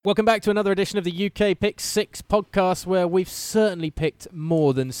Welcome back to another edition of the UK Pick 6 podcast, where we've certainly picked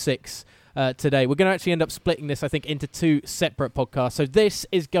more than 6 today. We're going to actually end up splitting this, I think, into 2 separate podcasts. So this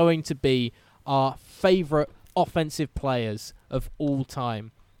is going to be our favourite offensive players of all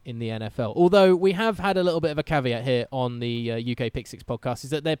time in the NFL. Although we have had a little bit of a caveat here on the UK Pick 6 podcast,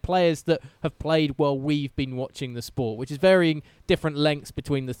 is that they're players that have played while we've been watching the sport, which is varying different lengths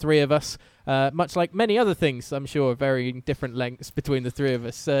between the three of us, much like many other things, I'm sure, varying different lengths between the three of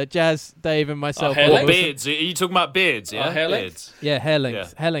us. Jazz, Dave and myself. Beards. Are you talking about beards? Yeah, hair length? Yeah, hair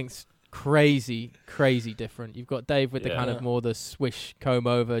length. Yeah. Hair length's crazy different. You've got Dave with the kind of more the swish comb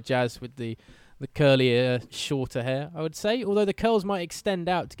over, Jazz with the curlier, shorter hair, I would say. Although the curls might extend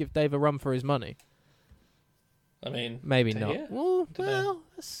out to give Dave a run for his money. I mean, maybe not. Yeah. Well,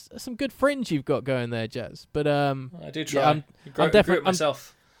 that's some good fringe you've got going there, Jazz. But I do try.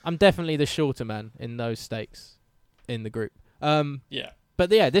 I'm definitely the shorter man in those stakes in the group. Yeah.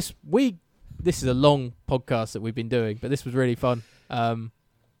 But yeah, this is a long podcast that we've been doing, but this was really fun.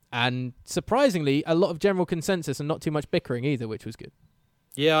 And surprisingly, a lot of general consensus and not too much bickering either, which was good.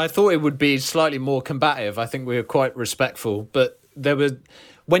 Yeah, I thought it would be slightly more combative. I think we were quite respectful, but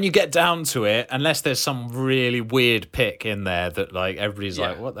when you get down to it, unless there's some really weird pick in there that like everybody's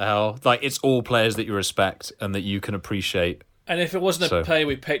like, what the hell? Like, it's all players that you respect and that you can appreciate. And if it wasn't a player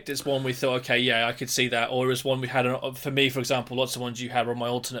we picked, it's one we thought, okay, yeah, I could see that. Or it was one we had, for me, for example, lots of ones you had were on my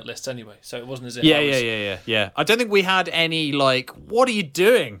alternate list anyway. So it wasn't as if Yeah. I don't think we had any, like, what are you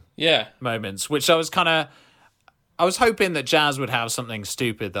doing? Yeah. Moments, which I was hoping that Jazz would have something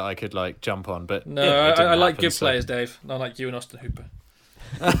stupid that I could, like, jump on. But no, I like good players, Dave. I like you and Austin Hooper.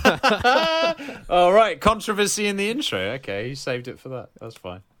 All right, controversy in the intro. Okay, you saved it for that. That's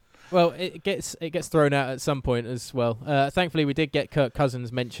fine. Well, it gets thrown out at some point as well. Thankfully, we did get Kirk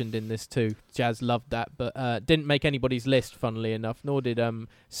Cousins mentioned in this too. Jazz loved that, but didn't make anybody's list, funnily enough. Nor did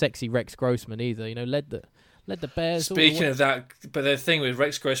sexy Rex Grossman either. You know, led the Bears. Speaking of that, but the thing with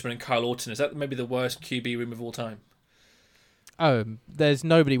Rex Grossman and Kyle Orton, is that maybe the worst QB room of all time? Oh, there's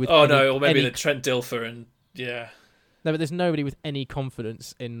nobody with. Or maybe the Trent Dilfer and yeah. No, but there's nobody with any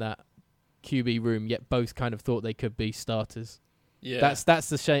confidence in that QB room. Yet both kind of thought they could be starters. Yeah, that's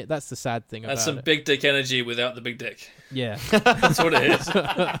the shame. That's the sad thing. That's some big dick energy without the big dick. Yeah, that's what it is.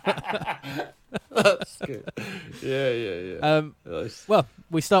 That's good. Yeah. Well,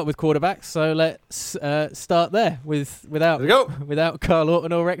 we start with quarterbacks, so let's start there without Kyle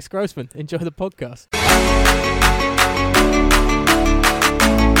Orton or Rex Grossman. Enjoy the podcast.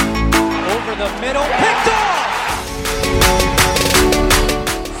 Over the middle, picked off.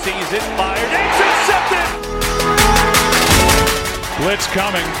 Sees it, fired, intercepted. Blitz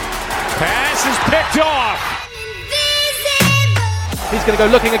coming. Pass is picked off. He's going to go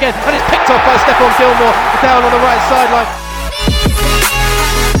looking again, and it's picked off by Stephon Gilmore down on the right sideline.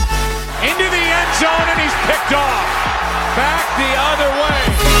 Into the end zone, and he's picked off. Back the other way.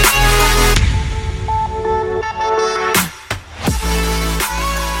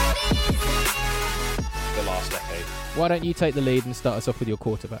 The last decade. Why don't you take the lead and start us off with your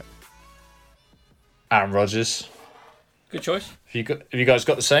quarterback? Aaron Rodgers. Good choice. Have you guys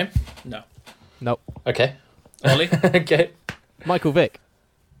got the same? No. Nope. Okay. Ollie? Okay. Michael Vick.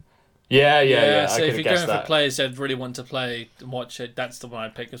 Yeah. So if you're going that. for players I'd really want to play and watch it, that's the one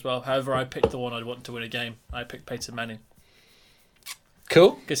I'd pick as well. However, I picked the one I'd want to win a game. I picked Peyton Manning.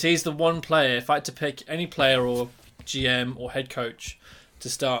 Cool. Because he's the one player, if I had to pick any player or GM or head coach to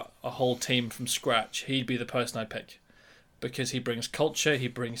start a whole team from scratch, he'd be the person I'd pick. Because he brings culture, he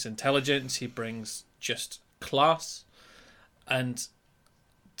brings intelligence, he brings just class. And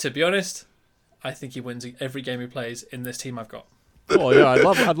to be honest, I think he wins every game he plays in this team I've got. Oh yeah,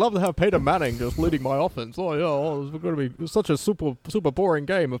 I'd love to have Peyton Manning just leading my offense. Oh yeah, it's going to be such a super boring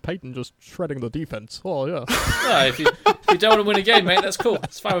game of Peyton just shredding the defense. Oh yeah. No, if you don't want to win a game, mate, that's cool.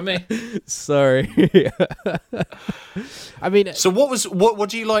 It's fine with me. Sorry. I mean, so what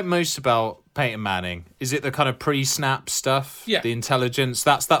do you like most about Peyton Manning? Is it the kind of pre-snap stuff? Yeah. The intelligence.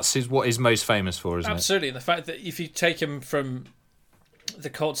 That's what he's most famous for, isn't Absolutely. And the fact that if you take him from the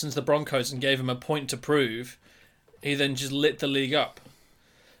Colts into the Broncos and gave him a point to prove, he then just lit the league up.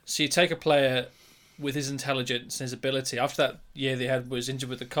 So you take a player with his intelligence and his ability. After that year they had was injured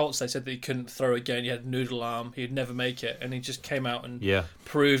with the Colts, they said that he couldn't throw again. He had a noodle arm. He'd never make it. And he just came out and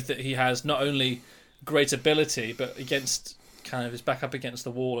proved that he has not only great ability, but against kind of his back up against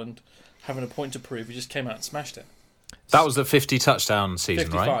the wall and having a point to prove, he just came out and smashed it. That was the 50 touchdown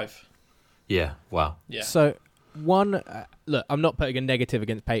season, 55. right? Yeah. Wow. Yeah. So look, I'm not putting a negative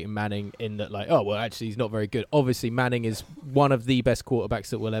against Peyton Manning in that, like, oh, well, actually, he's not very good. Obviously, Manning is one of the best quarterbacks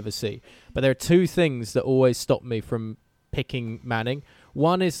that we'll ever see. But there are two things that always stop me from picking Manning.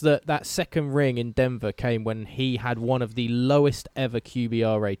 One is that second ring in Denver came when he had one of the lowest ever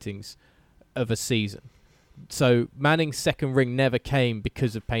QBR ratings of a season. So Manning's second ring never came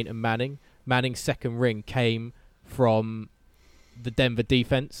because of Peyton Manning. Manning's second ring came from the Denver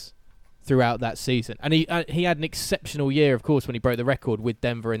defense throughout that season. And he had an exceptional year, of course, when he broke the record with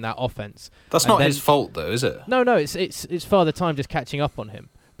Denver in that offense. That's not his fault, though, is it? No, it's Father Time just catching up on him.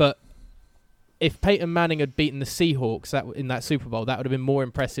 But if Peyton Manning had beaten the Seahawks in that Super Bowl, that would have been more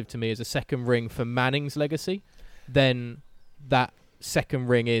impressive to me as a second ring for Manning's legacy than that second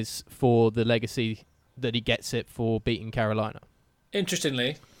ring is for the legacy that he gets it for beating Carolina.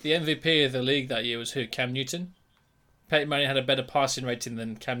 Interestingly, the MVP of the league that year was who? Cam Newton. Peyton Manning had a better passing rating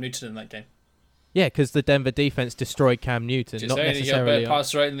than Cam Newton in that game. Yeah, because the Denver defense destroyed Cam Newton. Just not saying, necessarily. He got a better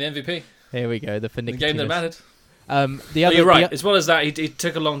passer rating than the MVP. Here we go, the game that mattered. You're right. As well as that, he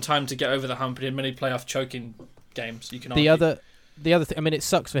took a long time to get over the hump. He had many playoff choking games. You can argue. The other thing, I mean, it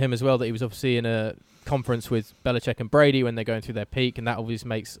sucks for him as well that he was obviously in a conference with Belichick and Brady when they're going through their peak, and that obviously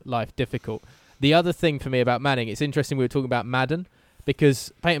makes life difficult. The other thing for me about Manning, it's interesting we were talking about Madden,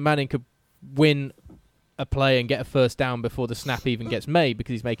 because Peyton Manning could win a play and get a first down before the snap even gets made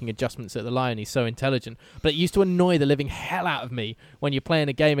because he's making adjustments at the line. He's so intelligent. But it used to annoy the living hell out of me when you're playing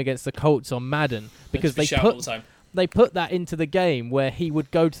a game against the Colts on Madden because they put that into the game where he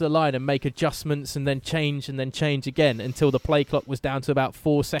would go to the line and make adjustments and then change again until the play clock was down to about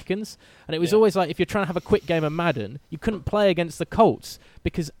 4 seconds. And it was always like, if you're trying to have a quick game of Madden, you couldn't play against the Colts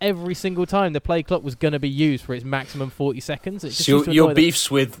because every single time the play clock was going to be used for its maximum 40 seconds. It just so your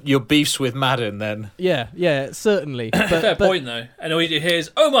beefs with Madden then? Yeah, certainly. Fair point though. And all you hear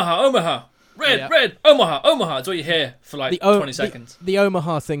is Omaha, red, Omaha. That's all you hear for like 20 seconds. The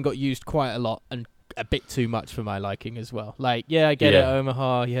Omaha thing got used quite a lot and a bit too much for my liking as well. Like, I get it,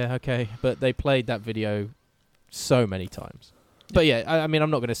 Omaha, okay. But they played that video so many times. But I mean,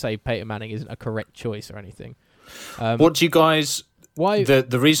 I'm not going to say Peyton Manning isn't a correct choice or anything. What do you guys... Why?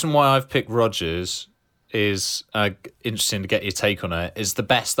 The reason why I've picked Rodgers is interesting to get your take on it. Is the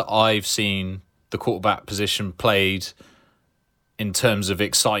best that I've seen the quarterback position played in terms of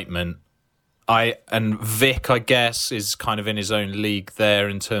excitement. And Vic, I guess, is kind of in his own league there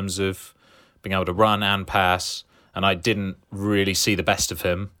in terms of being able to run and pass. And I didn't really see the best of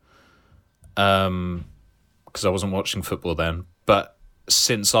him because I wasn't watching football then. But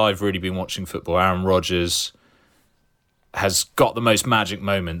since I've really been watching football, Aaron Rodgers has got the most magic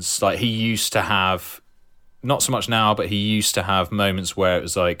moments. Like, he used to have, not so much now, but he used to have moments where it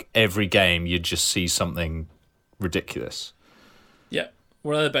was like every game you'd just see something ridiculous. Yeah.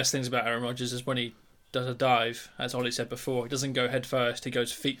 One of the best things about Aaron Rodgers is when he does a dive, as Ollie said before, he doesn't go head first, he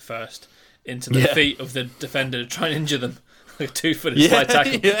goes feet first into the feet of the defender to try and injure them. Like a 2-footed slide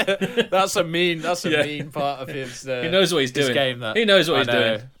tackle. Yeah. That's a mean part of his he knows what he's doing. Game, he knows what he's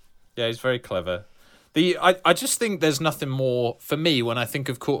doing. Yeah, he's very clever. I just think there's nothing more, for me, when I think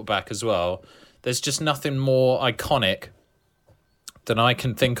of quarterback as well, there's just nothing more iconic than I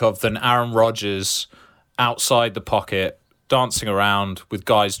can think of than Aaron Rodgers outside the pocket, dancing around with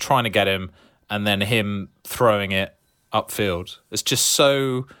guys trying to get him, and then him throwing it upfield. It's just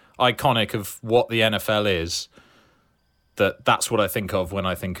so iconic of what the NFL is that's what I think of when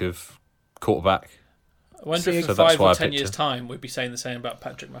I think of quarterback. I wonder if in 5 or 10 years' time we'd be saying the same about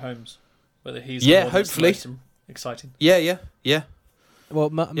Patrick Mahomes. Whether he's hopefully the most exciting. Yeah. Well,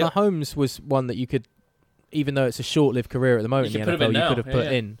 Mahomes was one that you could, even though it's a short-lived career at the moment in the NFL, you could have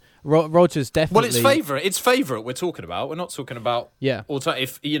put in. Rodgers definitely. Well, it's favourite we're talking about. We're not talking about. Yeah.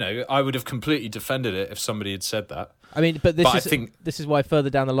 If I would have completely defended it if somebody had said that. I mean, but this is why further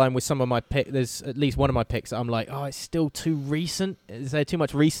down the line with some of my picks, there's at least one of my picks that I'm like, it's still too recent. Is there too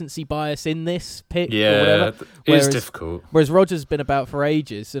much recency bias in this pick? Yeah, or whatever? it's difficult. Whereas Rodgers has been about for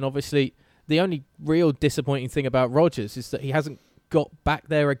ages, and obviously the only real disappointing thing about Rodgers is that he hasn't got back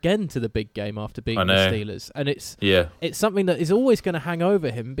there again to the big game after beating the Steelers, and it's something that is always going to hang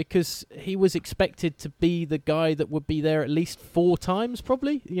over him because he was expected to be the guy that would be there at least 4 times,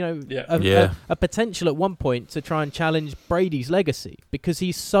 probably. A potential at one point to try and challenge Brady's legacy because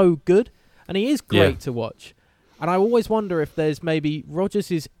he's so good and he is great to watch. And I always wonder if there's maybe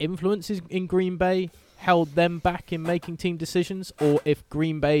Rodgers' influences in Green Bay held them back in making team decisions, or if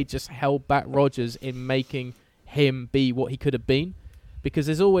Green Bay just held back Rodgers in making him be what he could have been. Because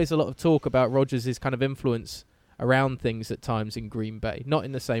there's always a lot of talk about Rodgers' kind of influence around things at times in Green Bay. Not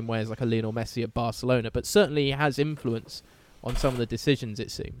in the same way as like a Lionel Messi at Barcelona, but certainly he has influence on some of the decisions,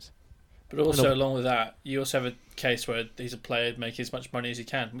 it seems. But also, along with that, you also have a case where he's a player making as much money as he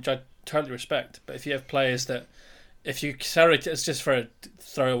can, which I totally respect. But if you have players that, if you salary, it's just for a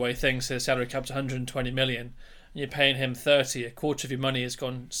throwaway thing, so the salary cap's 120 million, and you're paying him 30, a quarter of your money has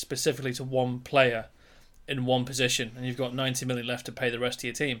gone specifically to one player in one position, and you've got 90 million left to pay the rest of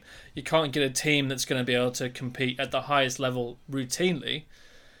your team. You can't get a team that's going to be able to compete at the highest level routinely,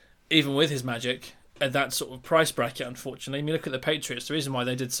 even with his magic, at that sort of price bracket, unfortunately. I mean, look at the Patriots. The reason why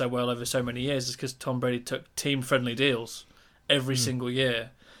they did so well over so many years is because Tom Brady took team-friendly deals every single year,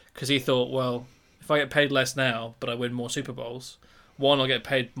 because he thought, well, if I get paid less now, but I win more Super Bowls, one, I'll get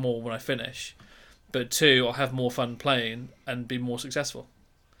paid more when I finish, but two, I'll have more fun playing and be more successful.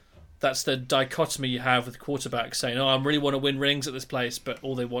 That's the dichotomy you have with quarterbacks saying, I really want to win rings at this place, but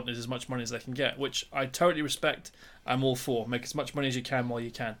all they want is as much money as they can get, which I totally respect. I'm all for. Make as much money as you can while you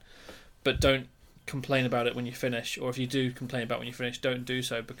can. But don't complain about it when you finish, or if you do complain about when you finish, don't do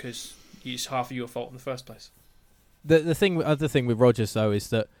so, because it's half of your fault in the first place. The other thing with Rodgers, though, is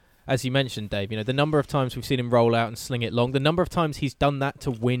that, as you mentioned, Dave, the number of times we've seen him roll out and sling it long, the number of times he's done that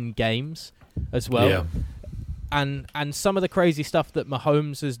to win games as well. Yeah. And some of the crazy stuff that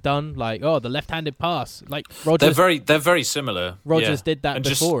Mahomes has done, like the left-handed pass, like Rodgers. They're very similar. Rodgers did that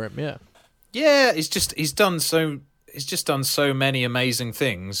before him. Yeah. Yeah, he's just done so many amazing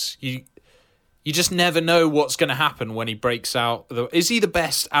things. You just never know what's going to happen when he breaks out. Is he the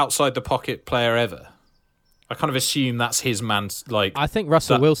best outside the pocket player ever? I kind of assume that's his man. Like, I think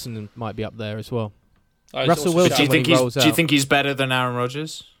Russell Wilson might be up there as well. Russell Wilson. Do you think he's better than Aaron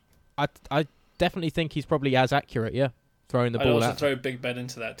Rodgers? I definitely think he's probably as accurate. Yeah, throwing the ball out. I'd also throw Big Ben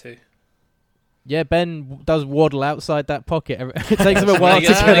into that too. Yeah, Ben does waddle outside that pocket. It takes him a while to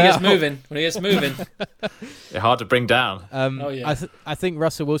get out. When he gets moving. They're hard to bring down. I think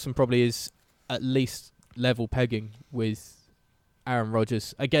Russell Wilson probably is at least level pegging with Aaron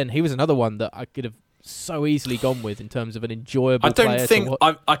Rodgers. Again, he was another one that I could have so easily gone with in terms of an enjoyable player.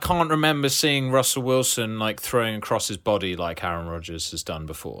 I can't remember seeing Russell Wilson like throwing across his body like Aaron Rodgers has done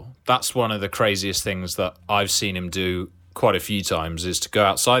before. That's one of the craziest things that I've seen him do quite a few times, is to go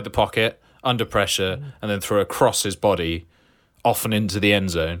outside the pocket under pressure and then throw across his body, often into the end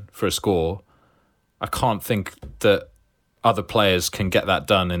zone for a score. I can't think that other players can get that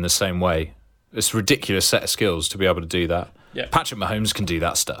done in the same way. It's a ridiculous set of skills to be able to do that. Yeah. Patrick Mahomes can do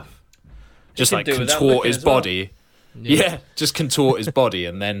that stuff. Just like contort his body. Yeah, just contort his body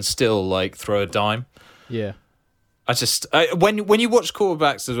and then still like throw a dime. Yeah. When you watch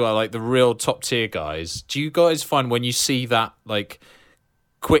quarterbacks as well, like the real top tier guys, do you guys find when you see that like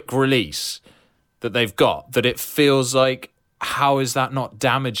quick release that they've got, that it feels like, how is that not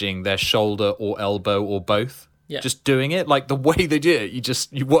damaging their shoulder or elbow or both? Yeah. Just doing it, like the way they do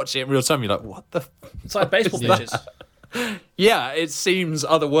it, you watch it in real time, you're like, what the? It's like baseball pitches. Yeah, it seems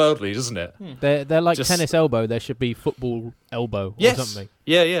otherworldly, doesn't it? They're like tennis elbow. There should be football elbow or something.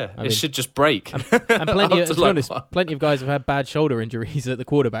 Yeah. It should just break. And plenty of guys have had bad shoulder injuries at the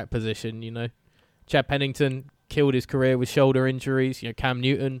quarterback position. Chad Pennington killed his career with shoulder injuries. Cam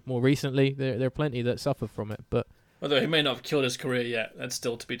Newton more recently. There are plenty that suffer from it. But although he may not have killed his career yet, that's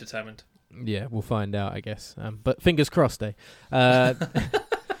still to be determined. Yeah, we'll find out, I guess. But fingers crossed, eh?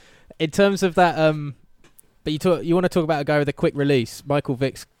 In terms of that. But you want to talk about a guy with a quick release. Michael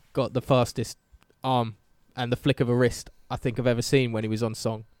Vick's got the fastest arm and the flick of a wrist I think I've ever seen when he was on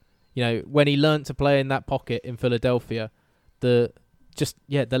song. When he learnt to play in that pocket in Philadelphia, the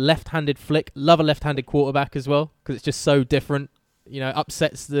left-handed flick. Love a left-handed quarterback as well, because it's just so different.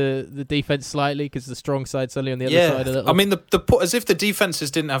 Upsets the defense slightly because the strong side's only on the other side a little. I mean, as if the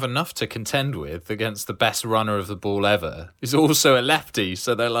defenses didn't have enough to contend with against the best runner of the ball ever. He's also a lefty,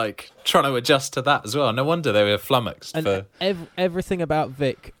 so they're like trying to adjust to that as well. No wonder they were flummoxed. And everything about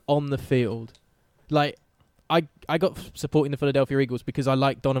Vick on the field, like I got supporting the Philadelphia Eagles because I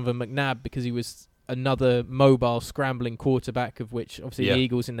like Donovan McNabb, because he was another mobile, scrambling quarterback, of which obviously the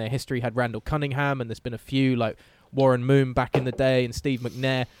Eagles in their history had Randall Cunningham, and there's been a few like Warren Moon back in the day and Steve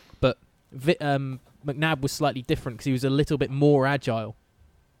McNair, but McNabb was slightly different because he was a little bit more agile,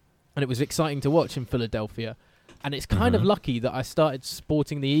 and it was exciting to watch in Philadelphia. And it's kind of lucky that I started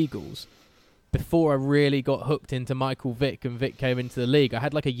supporting the Eagles before I really got hooked into Michael Vick and Vick came into the league. I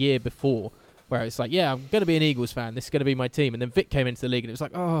had like a year before where it's like, I'm going to be an Eagles fan. This is going to be my team. And then Vick came into the league and it was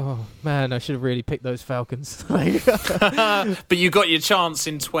like, oh, man, I should have really picked those Falcons. But you got your chance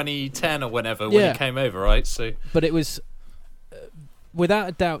in 2010 or whenever when he came over, right? So, but it was, without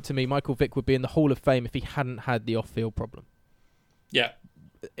a doubt to me, Michael Vick would be in the Hall of Fame if he hadn't had the off-field problem. Yeah.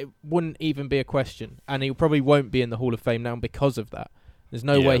 It wouldn't even be a question. And he probably won't be in the Hall of Fame now because of that. There's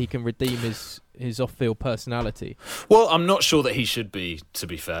no way he can redeem his off-field personality. Well, I'm not sure that he should be, to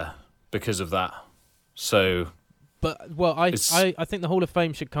be fair, because of that. So, but I think the Hall of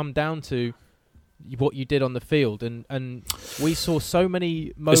Fame should come down to what you did on the field, and we saw so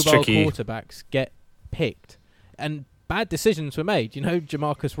many mobile quarterbacks get picked and bad decisions were made.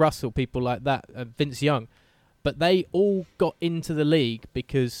 Jamarcus Russell, people like that, Vince Young, but they all got into the league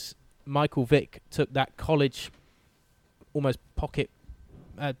because Michael Vick took that college, almost pocket,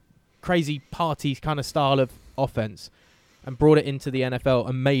 crazy party kind of style of offense and brought it into the NFL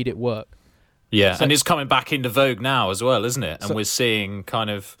and made it work. Yeah, and it's coming back into vogue now as well, isn't it? And we're seeing kind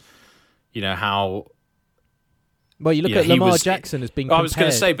of, how... Well, you look at Lamar Jackson has been compared. I was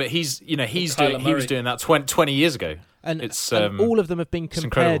going to say, but he was doing that 20 years ago. And all of them have been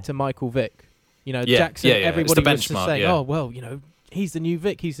compared to Michael Vick. Jackson, everybody was just saying, oh, well, he's the new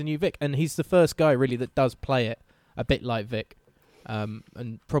Vick, and he's the first guy really that does play it a bit like Vick,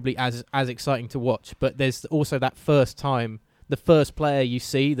 and probably as exciting to watch. But there's also that first time, the first player you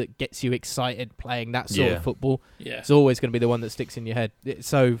see that gets you excited playing that sort of football. Yeah. It's always going to be the one that sticks in your head.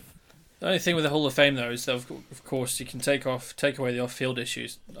 So the only thing with the Hall of Fame, though, is that, of course, you can take away the off-field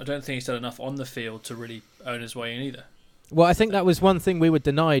issues. I don't think he's done enough on the field to really own his way in either. Well, I think that was one thing we were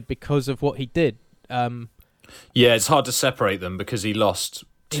denied because of what he did. It's hard to separate them because he lost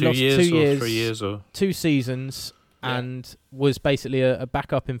 2 years or 3 years or 2 seasons, and was basically a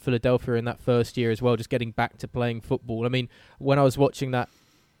backup in Philadelphia in that first year as well, just getting back to playing football. I mean, when I was watching that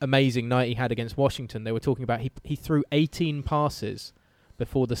amazing night he had against Washington, they were talking about he threw 18 passes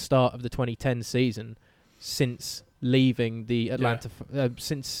before the start of the 2010 season since leaving the Atlanta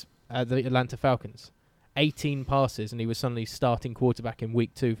Falcons. 18 passes, and he was suddenly starting quarterback in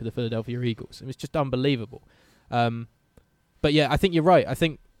week 2 for the Philadelphia Eagles. It was just unbelievable. But yeah, I think you're right. I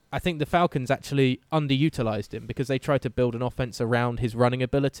think the Falcons actually underutilized him because they tried to build an offense around his running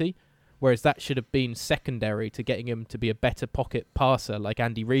ability, whereas that should have been secondary to getting him to be a better pocket passer like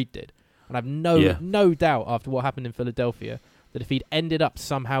Andy Reid did. And I've no doubt after what happened in Philadelphia that if he'd ended up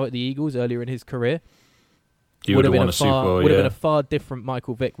somehow at the Eagles earlier in his career, would have been a far different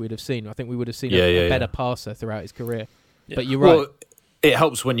Michael Vick we'd have seen. I think we would have seen a better passer throughout his career. Yeah. But you're right. Well, it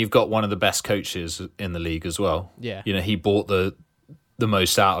helps when you've got one of the best coaches in the league as well. Yeah. He bought the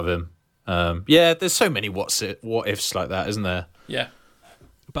most out of him. There's so many what ifs like that, isn't there? Yeah.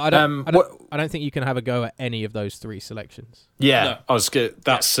 But I don't think you can have a go at any of those 3 selections. Yeah, no. I was good.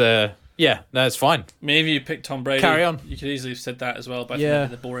 That's it's fine. Maybe you picked Tom Brady. Carry on. You could easily have said that as well, but I think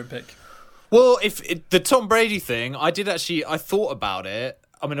the boring pick. Well, the Tom Brady thing, I thought about it.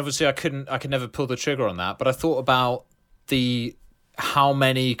 I mean, obviously, I could never pull the trigger on that, but I thought about how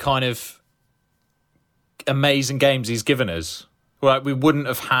many kind of amazing games he's given us. Right, we wouldn't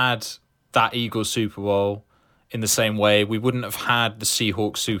have had that Eagles Super Bowl in the same way. We wouldn't have had the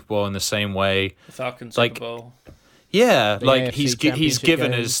Seahawks Super Bowl in the same way. The Falcons Super Bowl. Yeah, he's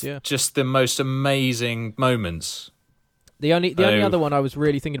given us just the most amazing moments. The only other one I was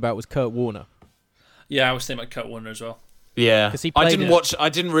really thinking about was Kurt Warner. Yeah, I was thinking about Kurt Warner as well. Yeah, I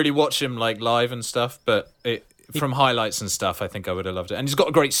didn't really watch him live and stuff, but from highlights and stuff, I think I would have loved it. And he's got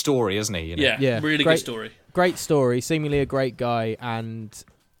a great story, hasn't he? Yeah, really good story. Great story, seemingly a great guy, and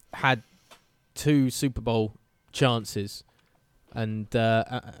had 2 Super Bowl chances, and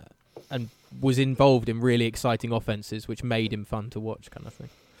was involved in really exciting offenses, which made him fun to watch, kind of thing.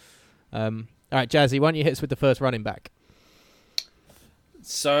 All right, Jazzy, why don't you hit us with the first running back?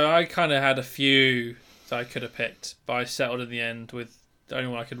 So I kind of had a few that I could have picked, but I settled in the end with the only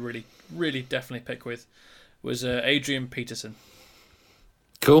one I could really, really definitely pick with was Adrian Peterson.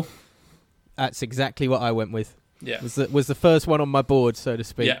 Cool. That's exactly what I went with. Yeah, was the first one on my board, so to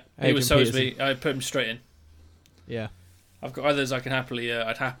speak. Yeah, he was so to me. I put him straight in. Yeah, I've got others I can happily.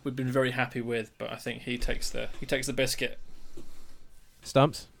 We've been very happy with, but I think he takes the biscuit.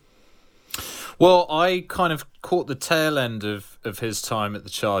 Stumps. Well, I kind of caught the tail end of his time at the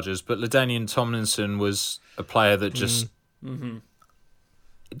Chargers, but LaDainian Tomlinson was a player that just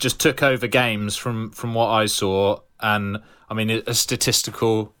took over games from what I saw, and I mean a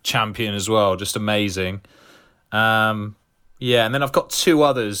statistical champion as well, just amazing. And then I've got 2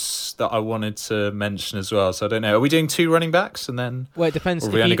 others that I wanted to mention as well. So I don't know. Are we doing 2 running backs and then? Well, it depends.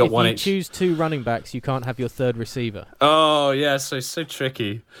 If you choose 2 running backs, you can't have your 3rd receiver. Oh yeah, so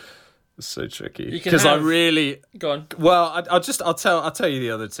tricky. So tricky because I really go on. Well, I'll tell you the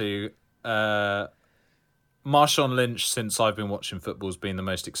other 2. Marshawn Lynch, since I've been watching football, has been the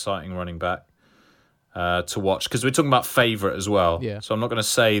most exciting running back to watch because we're talking about favourite as well. Yeah. So I'm not going to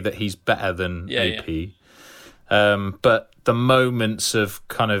say that he's better than AP, but the moments of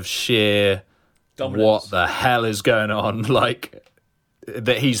kind of sheer dominance. What the hell is going on,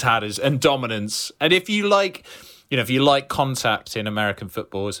 that he's had and dominance, and if you like contact in American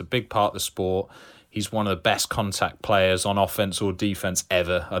football, it's a big part of the sport. He's one of the best contact players on offense or defense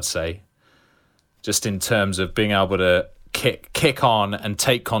ever, I'd say. Just in terms of being able to kick on and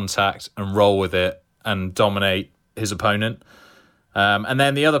take contact and roll with it and dominate his opponent. And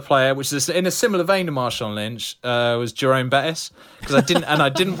then the other player, which is in a similar vein to Marshawn Lynch, was Jerome Bettis, because I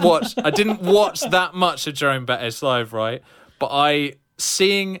didn't watch that much of Jerome Bettis live, right? But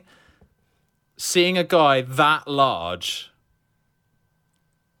seeing a guy that large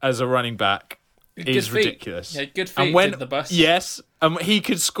as a running back is ridiculous. Yeah, good feet. And the bus. Yes, he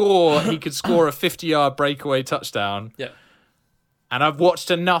could score a 50-yard breakaway touchdown. Yeah. And I've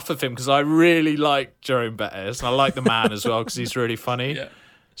watched enough of him because I really like Jerome Bettis, and I like the man as well because he's really funny. Yeah.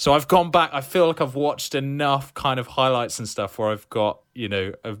 So I've gone back. I feel like I've watched enough kind of highlights and stuff where I've got,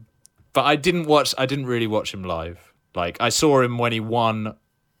 but I didn't really watch him live. Like, I saw him when he won.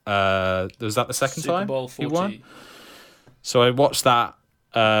 Was that the second Super time Bowl 40. he won? So I watched that.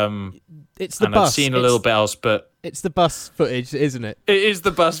 It's the and bus. I've seen a little bit else, but it's the bus footage, isn't it? it is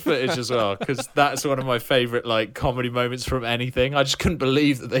the bus footage as well, because that's one of my favourite like comedy moments from anything. I just couldn't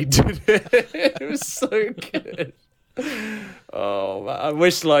believe that they did it. It was so good. Oh man, I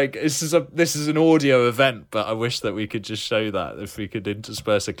wish this is an audio event, but I wish that we could just show that, if we could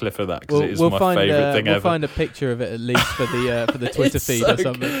intersperse a clip of that, because it is my favourite thing ever. We'll find a picture of it at least for the Twitter feed or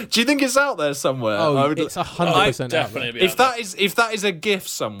something. Good. Do you think it's out there somewhere? It's 100% definitely. If that is a GIF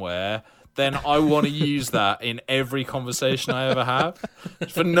somewhere, then I want to use that in every conversation I ever have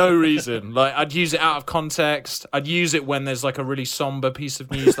for no reason. Like, I'd use it out of context. I'd use it when there's like a really somber piece of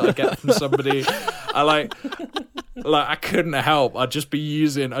news that I get from somebody. I couldn't help. I'd just be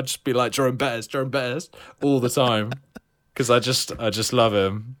like Jerome Bettis all the time, because I just love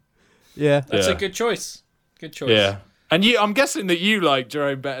him. Yeah, that's a good choice. Good choice. Yeah. And I'm guessing that you like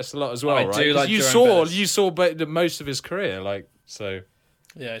Jerome Bettis a lot as well, right? I do like Jerome Bettis. You saw most of his career, so.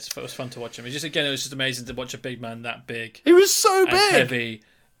 Yeah, it was fun to watch him. It was just amazing to watch a big man that big. He was so and big, heavy,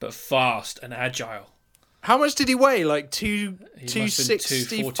 but fast and agile. How much did he weigh? Like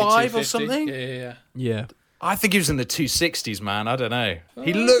 265 or something? Yeah. I think he was in the 260s, man. I don't know.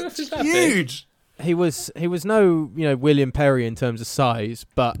 He looked huge. He was no William Perry in terms of size,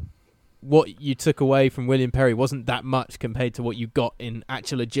 but what you took away from William Perry wasn't that much compared to what you got in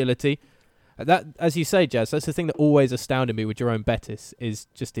actual agility. That, as you say, Jazz, that's the thing that always astounded me with Jerome Bettis, is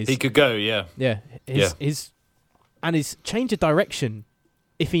just his... He could go, yeah. Yeah. His change of direction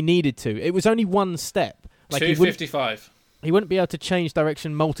if he needed to. It was only one step. Like 255. He wouldn't be able to change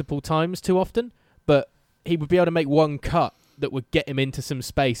direction multiple times too often, but he would be able to make one cut that would get him into some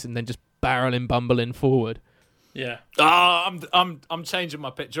space and then just barreling, bumbling forward. Yeah. I'm changing my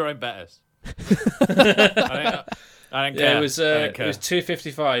pick. Jerome Bettis. I don't care. It was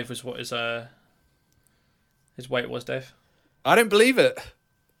 255 was what his weight was, Dave. I don't believe it.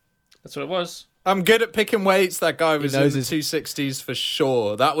 That's what it was. I'm good at picking weights. That guy was in the 260s for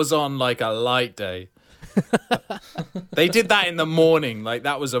sure. That was on like a light day. They did that in the morning. Like,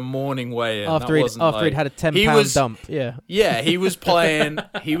 that was a morning weigh-in. After he'd had a 10-pound dump. Yeah. Yeah, he was playing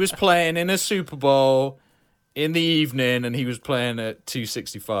in a Super Bowl in the evening, and he was playing at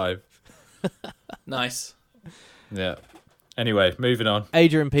 265. Nice. Yeah. Anyway, moving on.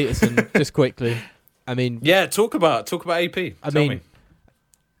 Adrian Peterson, just quickly. I mean... Yeah, talk about AP. Tell me.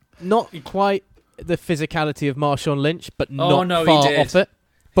 Not quite the physicality of Marshawn Lynch, but far off it.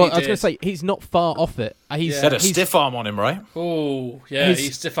 But I was going to say, he's not far off it. He had a stiff arm on him, right? Oh, yeah. He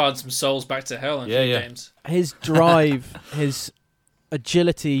stiff-armed some souls back to hell in a few games. His drive, his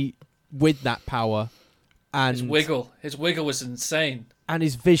agility with that power, and... His wiggle was insane. And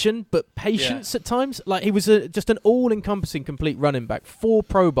his vision, but patience at times. Like, he was just an all-encompassing, complete running back. 4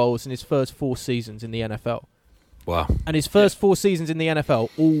 Pro Bowls in his first 4 seasons in the NFL. Wow. And his first 4 seasons in the NFL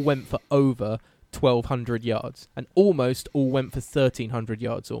all went for over 1,200 yards. And almost all went for 1,300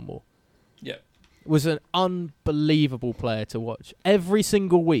 yards or more. Yeah. Was an unbelievable player to watch. Every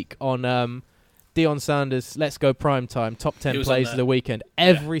single week on Deion Sanders' Let's Go Primetime, top 10 plays of the weekend.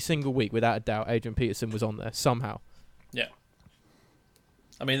 Every single week, without a doubt, Adrian Peterson was on there somehow. Yeah.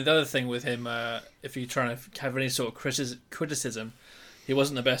 I mean, the other thing with him, if you're trying to have any sort of criticism, he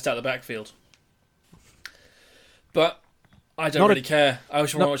wasn't the best out of the backfield. But I don't really care. I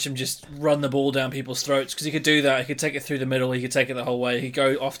just want to watch him just run the ball down people's throats, because he could do that. He could take it through the middle. He could take it the whole way. He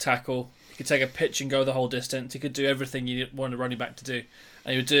could go off tackle. He could take a pitch and go the whole distance. He could do everything you want a running back to do.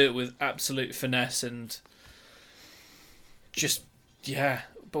 And he would do it with absolute finesse and just,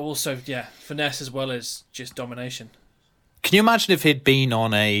 but also, finesse as well as just domination. Can you imagine if he'd been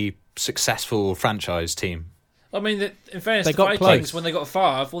on a successful franchise team? I mean, in fairness, the Vikings, when they got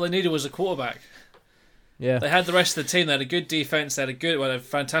Favre, all they needed was a quarterback. Yeah. They had the rest of the team. They had a good defense. They had a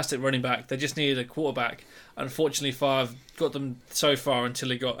fantastic running back. They just needed a quarterback. Unfortunately, Favre got them so far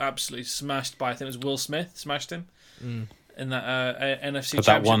until he got absolutely smashed by, I think it was Will Smith, smashed him in that NFC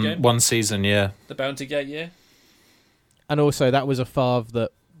Championship game. One season, yeah. The Bounty Gate year. And also, that was a Favre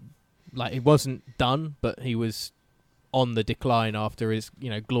that, like, it wasn't done, but he was on the decline after his,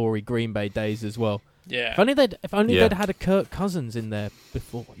 glory Green Bay days as well. Yeah. If only they'd had a Kirk Cousins in there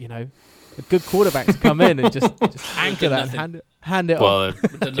before, a good quarterback to come in and just anchor that and hand it off.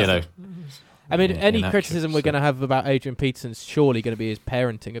 I mean, any criticism we're going to have about Adrian Peterson's surely going to be his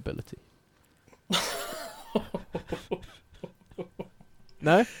parenting ability.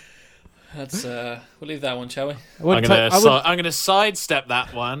 No? That's we'll leave that one, shall we? I'm going to sidestep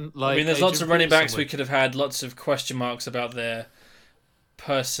that one. I mean, there's lots of running backs we could have had lots of question marks about their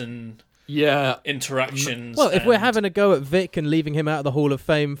interactions. Well, if we're having a go at Vic and leaving him out of the Hall of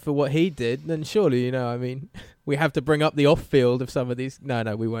Fame for what he did, then surely, we have to bring up the off-field of some of these.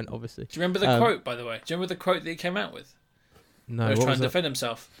 No, we won't, obviously. Do you remember the quote, by the way? Do you remember the quote that he came out with? No, he was trying to defend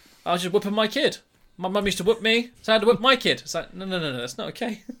himself. I was just whipping my kid. My mum used to whip me, so I had to whip my kid. It's like, no, that's not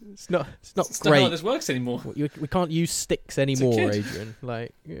okay. It's not It's great. not how this works anymore. We can't use sticks anymore, Adrian.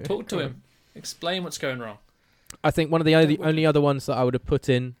 Talk to him. Explain what's going wrong. I think one of the only other ones that I would have put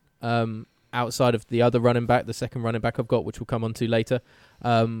in, outside of the other running back, the second running back I've got, which we'll come on to later,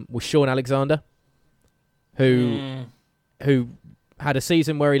 was Sean Alexander, who had a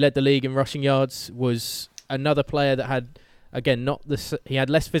season where he led the league in rushing yards, was another player that had, again, he had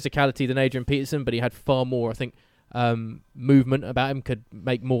less physicality than Adrian Peterson, but he had far more, I think, movement about him, could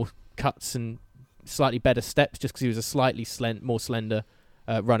make more cuts and slightly better steps just because he was a slightly more slender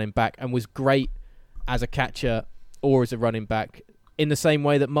running back, and was great as a catcher or as a running back in the same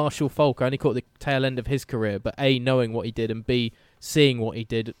way that Marshall Faulk, I only caught the tail end of his career, but A, knowing what he did, and B, seeing what he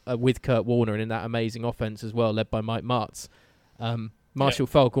did with Kurt Warner and in that amazing offense as well, led by Mike Martz. Marshall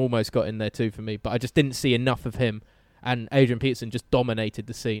Faulk almost got in there too for me, but I just didn't see enough of him, and Adrian Peterson just dominated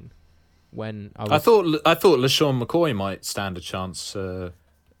the scene. When I thought LaShawn McCoy might stand a chance for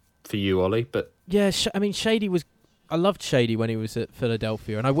you, Ollie, but yeah, Shady was. I loved Shady when he was at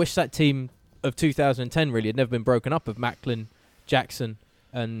Philadelphia, and I wish that team of 2010 really had never been broken up of Macklin, Jackson,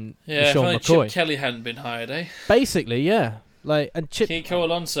 and LaShawn McCoy. Chip Kelly hadn't been hired, eh? Basically, yeah. Kiko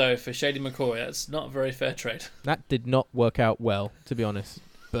Alonso for Shady McCoy. That's not a very fair trade. That did not work out well, to be honest.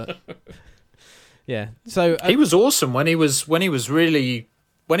 But yeah, so he was awesome when he was really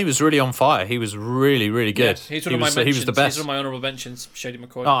on fire. He was really, really good. Yeah, he's one of my mentions. He was the best. He's one of my honourable mentions. Shady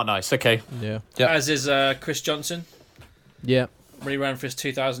McCoy. Oh, nice. Okay. Yeah. As is Chris Johnson. Yeah. When he ran for his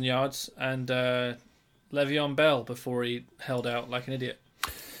 2,000 yards, and Le'Veon Bell before he held out like an idiot.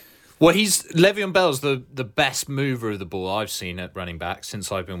 Well, Le'Veon Bell's the best mover of the ball I've seen at running back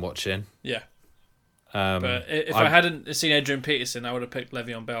since I've been watching. Yeah. But if I hadn't seen Adrian Peterson, I would have picked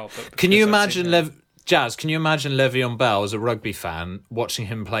Le'Veon Bell. But can you imagine Jazz? Can you imagine Le'Veon Bell as a rugby fan watching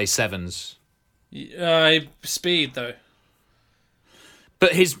him play sevens? Speed though.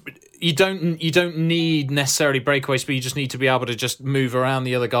 But you don't need necessarily breakaway speed. You just need to be able to just move around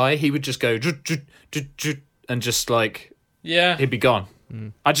the other guy. He would just go and just he'd be gone.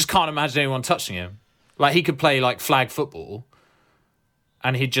 I just can't imagine anyone touching him. Like, he could play like flag football,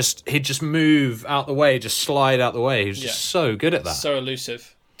 and he'd just move out the way, just slide out the way. He was just so good at that. So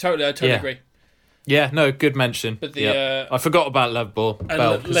elusive. I totally agree. Yeah, no, good mention. But I forgot about Bell.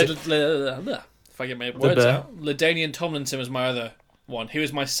 If I get my words out, LaDainian Tomlinson was my other one. He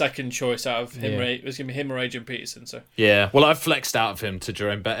was my second choice out of him. It was going to be him or Adrian Peterson. So yeah, well, I've flexed out of him to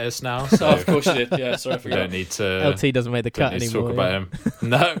Jerome Bettis now. So of course you did. Yeah, sorry, I forgot. We don't need to. LT doesn't make the cut anymore. Talk about him.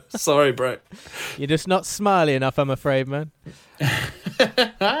 No, sorry, bro. You're just not smiley enough, I'm afraid, man. All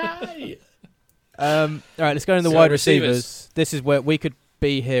right, let's go into the wide receivers. This is where we could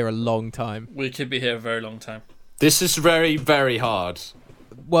be here a long time. We could be here a very long time. This is very, very hard.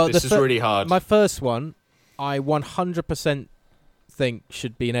 Well, this is really hard. My first one, I 100% think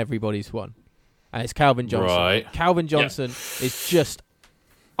should be in everybody's one, and it's Calvin Johnson. Right. Calvin Johnson is just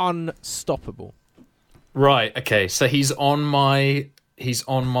unstoppable. Right. Okay. So he's on my list,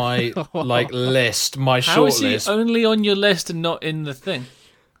 my How short is he list. only on your list and not in the thing?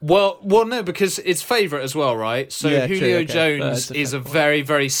 Well, no, because it's favourite as well, right? So Yeah, Julio true, okay. Jones is a very,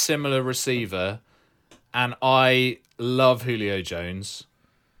 very similar receiver, and I love Julio Jones,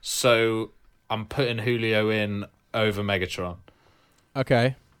 so I'm putting Julio in over Megatron.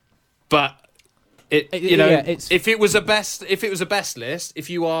 Okay. But it's if it was a best list, if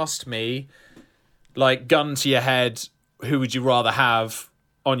you asked me, like, gun to your head, who would you rather have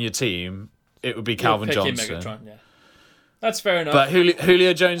on your team? It would be Calvin Johnson. Megatron, yeah. That's fair enough. But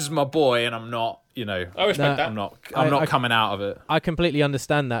Julio Jones is my boy, and I'm not, I respect that. I'm not coming out of it. I completely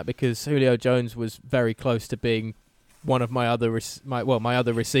understand that, because Julio Jones was very close to being one of my other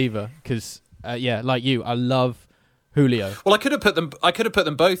receiver. Because like you, I love Julio. Well, I could have put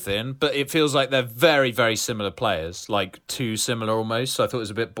them both in, but it feels like they're very, very similar players, like too similar almost. So I thought it was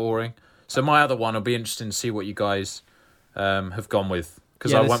a bit boring. So my other one will be interesting to see what you guys have gone with,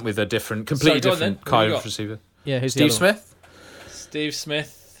 because I went with a completely different kind of receiver. Yeah, who's Steve Smith? Steve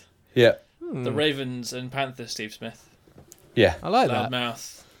Smith. Yeah. The Ravens and Panthers Steve Smth. Yeah. I like that.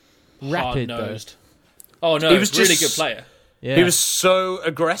 Loudmouth. Rapid, hard-nosed. Oh, no, he was really just, good player. Yeah. He was so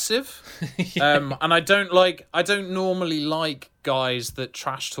aggressive. And I don't normally like guys that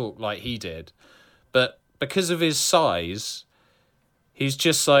trash talk like he did. But because of his size, he's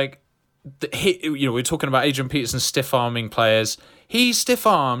just like, we're talking about Adrian Peterson stiff-arming players. He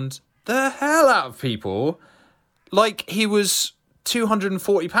stiff-armed the hell out of people like he was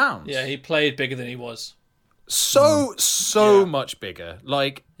 240 pounds. Yeah, he played bigger than he was. So much bigger.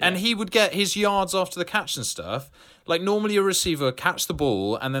 And he would get his yards after the catch and stuff. Like, normally a receiver will catch the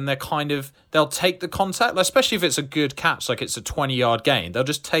ball and then they'll take the contact, like, especially if it's a good catch, like it's a 20-yard gain. They'll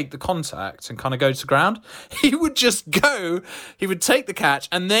just take the contact and kind of go to the ground. He would just go, he would take the catch,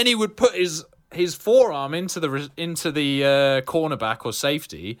 and then he would put his forearm into the cornerback or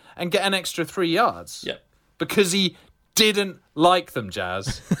safety and get an extra 3 yards. Yep. Because he didn't like them,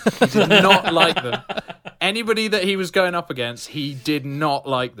 Jazz. He did not like them. Anybody that he was going up against, he did not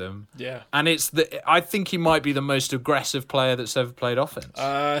like them. Yeah. And I think he might be the most aggressive player that's ever played offense.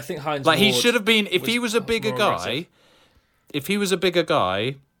 I think Hines like, he Ward should have been, if he was a bigger guy,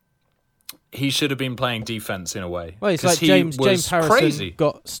 he should have been playing defense in a way. Well, it's like James Harrison crazy.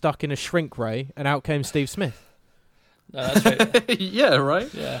 got stuck in a shrink ray and out came Steve Smith. No, that's right. Yeah,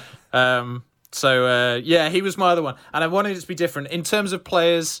 right? Yeah. So he was my other one. And I wanted it to be different. In terms of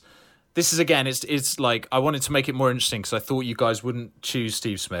players, this is, again, it's like, I wanted to make it more interesting because I thought you guys wouldn't choose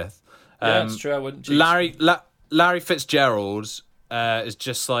Steve Smith. Yeah, that's true. I wouldn't choose. Larry Fitzgerald is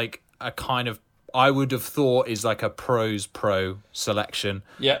just like a kind of, I would have thought is like a pros pro selection.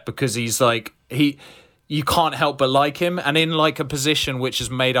 Yeah. Because he's like, you can't help but like him. And in like a position which is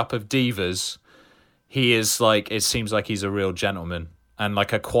made up of divas, he is like, it seems like he's a real gentleman and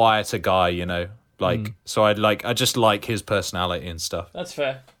like a quieter guy, you know. Like, so I just like his personality and stuff. That's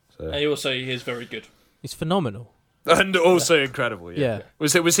fair. So. And he is very good. He's phenomenal. And also incredible, yeah.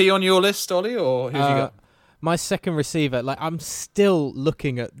 Was he on your list, Ollie, or who have you got? My second receiver, like, I'm still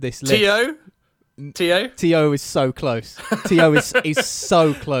looking at this list. T.O. is so close. T.O. is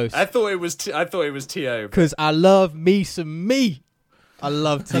so close. I thought it was T.O. Because I love me some me. I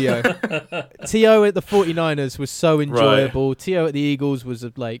love T.O. T.O. at the 49ers was so enjoyable. Right. T.O. at the Eagles was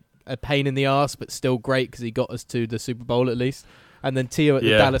like a pain in the ass, but still great because he got us to the Super Bowl at least. And then T.O. at the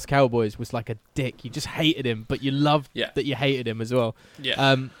Dallas Cowboys was like a dick. You just hated him, but you loved that you hated him as well.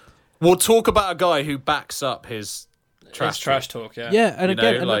 Yeah. We'll talk about a guy who backs up his trash talk. Yeah. Yeah,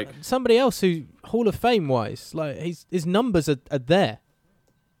 and somebody else who Hall of Fame wise, like his numbers are there.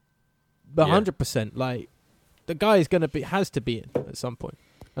 100%. Like the guy is has to be in at some point,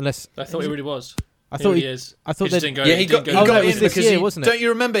 unless I thought he really was. I thought he is. I thought he didn't go. Yeah, he got in was this because year, wasn't it? Don't you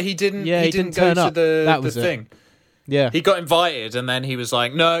remember he didn't? Yeah, he didn't turn go up. to That was the thing. Yeah, he got invited, and then he was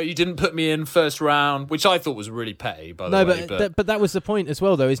like, "No, you didn't put me in first round," which I thought was really petty. By the way, but that was the point as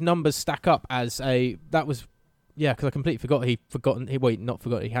well, though. His numbers stack up as a because I completely forgot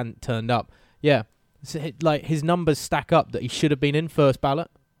he hadn't turned up. Yeah, so, like his numbers stack up that he should have been in first ballot.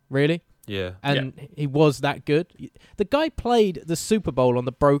 Really. Yeah, and he was that good. The guy played the Super Bowl on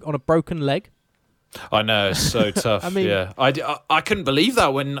a broken leg. I know, it's so tough. I mean, yeah, I couldn't believe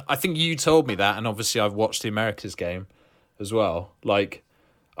that when I think you told me that, and obviously I've watched the Americas game as well. Like,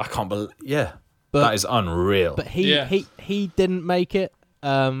 I can't believe. Yeah, that is unreal. But he didn't make it.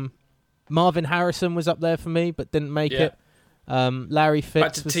 Marvin Harrison was up there for me, but didn't make it. Larry Fitz.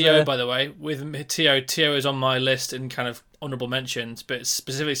 Back to was T.O. there. by the way, with T.O. is on my list in kind of honourable mentions, but it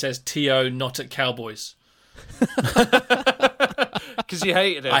specifically says T.O. not at Cowboys. Because you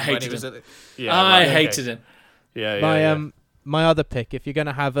hated him. I hated him. I hated him. Yeah. My other pick, if you're going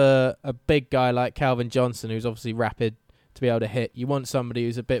to have a big guy like Calvin Johnson, who's obviously rapid to be able to hit, you want somebody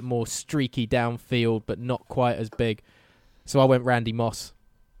who's a bit more streaky downfield, but not quite as big. So I went Randy Moss.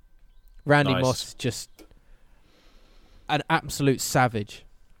 Randy Moss is just an absolute savage.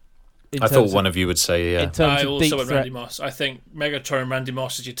 I thought one of you would say, yeah. I also went Randy Moss. I think Megatron and Randy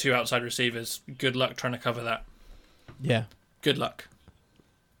Moss as your two outside receivers. Good luck trying to cover that. Yeah. Good luck.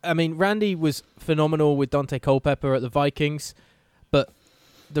 I mean, Randy was phenomenal with Dante Culpepper at the Vikings, but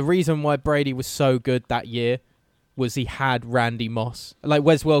the reason why Brady was so good that year was he had Randy Moss. Like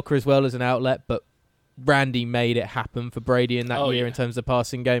Wes Welker as well as an outlet, but Randy made it happen for Brady in that year in terms of the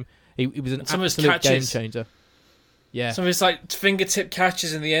passing game. He was an absolute game changer. Yeah. Some of his like fingertip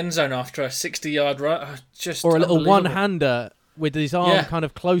catches in the end zone after a 60-yard run, just or a little unbelievable. one-hander with his arm kind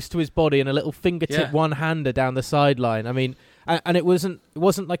of close to his body and a little fingertip one-hander down the sideline. I mean, and it wasn't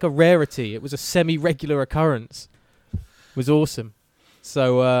like a rarity. It was a semi-regular occurrence. It was awesome.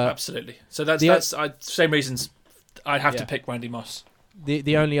 So absolutely. So that's same reasons I'd have to pick Randy Moss.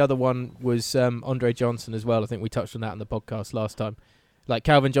 The only other one was Andre Johnson as well. I think we touched on that in the podcast last time. Like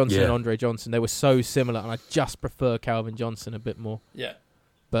Calvin Johnson and Andre Johnson, they were so similar, and I just prefer Calvin Johnson a bit more. Yeah.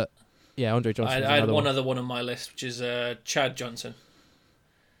 But, yeah, Andre Johnson. I had one other one on my list, which is Chad Johnson.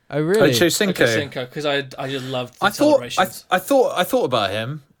 Oh, really? Ochocinco. Because I just loved the celebrations. I thought about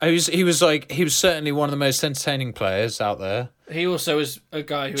him. He was certainly one of the most entertaining players out there. He also was a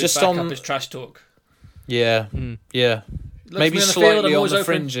guy who Just would back up his trash talk. Yeah, yeah. Maybe on slightly on the open.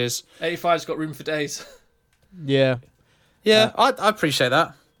 fringes. 85's got room for days. Yeah. Yeah, I appreciate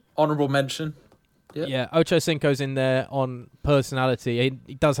that. Honourable mention. Yeah, Ochocinco's in there on personality.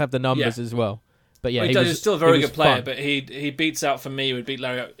 He does have the numbers as well. But yeah, he's still a very good player, fun. but he beats out for me. He would beat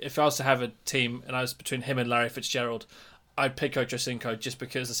Larry. If I was to have a team and I was between him and Larry Fitzgerald, I'd pick Ochocinco just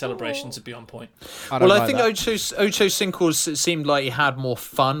because the celebrations would be on point. I think Ochocinco seemed like he had more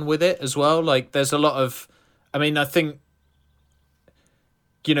fun with it as well. Like there's a lot of, I mean, I think,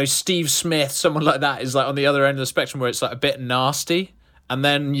 Steve Smith, someone like that is like on the other end of the spectrum where it's like a bit nasty. And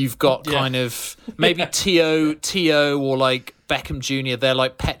then you've got kind of maybe T.O. or like Beckham Jr. They're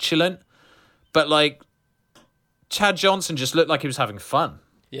like petulant. But like Chad Johnson just looked like he was having fun.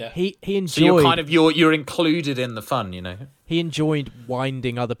 Yeah. He enjoyed. So you're included in the fun, He enjoyed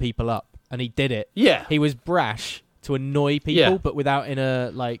winding other people up, and he did it. Yeah. He was brash to annoy people, but without in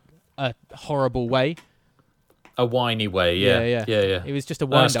a horrible way. A whiny way, yeah. He was just a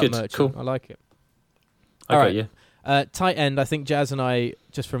wind-up merchant. Cool. I like it. All right. Yeah. Tight end, I think Jazz and I,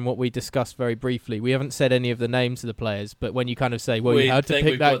 just from what we discussed very briefly, we haven't said any of the names of the players, but when you kind of say, well, you had to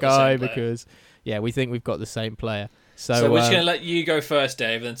pick that guy because, we think we've got the same player. So we're just going to let you go first,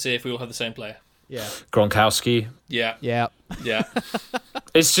 Dave, and see if we all have the same player. Yeah. Gronkowski. Yeah. Yeah. Yeah.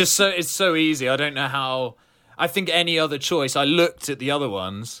 It's so easy. I don't know how. I think any other choice, I looked at the other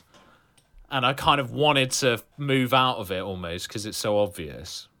ones and I kind of wanted to move out of it almost because it's so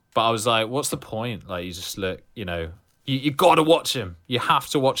obvious. But I was like, what's the point? Like, you just look, you got to watch him. You have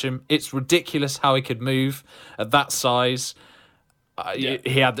to watch him. It's ridiculous how he could move at that size. He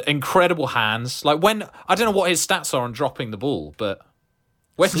had incredible hands. Like I don't know what his stats are on dropping the ball, but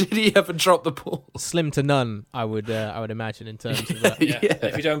when did he ever drop the ball? Slim to none, I would imagine in terms of that. Yeah.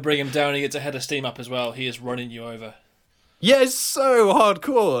 If you don't bring him down, he gets a head of steam up as well. He is running you over. Yeah, it's so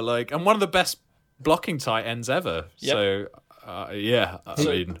hardcore. And one of the best blocking tight ends ever. Yep. So, I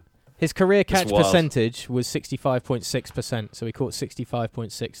mean, his career catch percentage was 65.6%, so he caught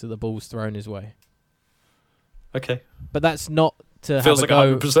 65.6 of the balls thrown his way. Okay. But that's not to feels have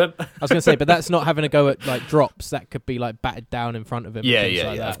like a go. 100%. I was going to say, but that's not having a go at like drops. That could be like batted down in front of him. Yeah,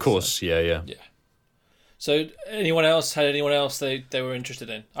 like that, of course. So. Yeah. So anyone else they were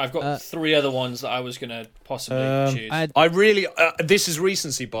interested in? I've got three other ones that I was going to possibly choose. I really, this is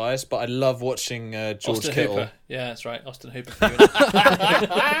recency bias, but I love watching George Austin Kittle. Hooper. Yeah, that's right. Austin Hooper.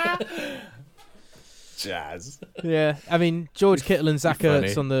 Jazz. Yeah, I mean, George Kittle and Zach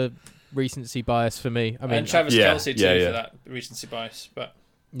Ertz on the recency bias for me. I mean, and Travis Kelce too for that recency bias. But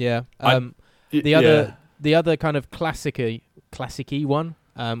yeah, the other kind of classic-y one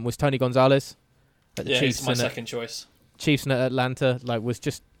was Tony Gonzalez at the Chiefs. He's my second choice. Chiefs in Atlanta was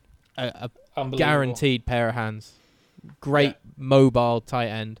just a guaranteed pair of hands. Great mobile tight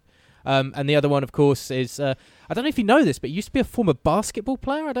end. And the other one, of course, is I don't know if you know this, but he used to be a former basketball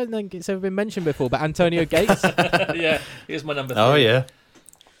player. I don't think it's ever been mentioned before, but Antonio Gates. Yeah, here's my number 3. Oh yeah,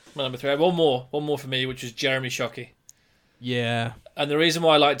 my number 3. I have one more for me, which is Jeremy Shockey. Yeah, and the reason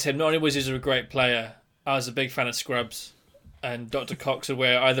why I liked him, not only was he a great player, I was a big fan of Scrubs, and Dr. Cox would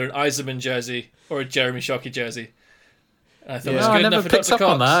wear either an Iserman jersey or a Jeremy Shockey jersey. And I thought it was good enough for Dr. Cox.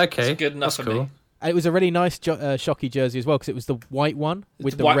 On that. Okay, it's good enough for me. And it was a really nice Shockey jersey as well because it was the white one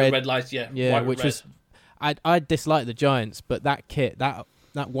with the white red lights. Yeah, which red. Was. I dislike the Giants, but that kit, that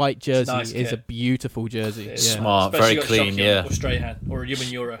white jersey is a beautiful jersey. It's smart, very clean. Yeah, or Strahan or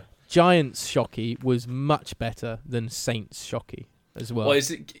Yura. Giants Shockey was much better than Saints Shockey as well. Well,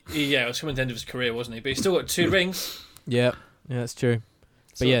 it was coming to the end of his career, wasn't he? But he's still got 2 rings. Yeah, that's true.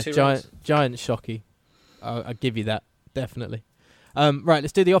 But yeah, Giants Shockey. I'll give you that, definitely. Right,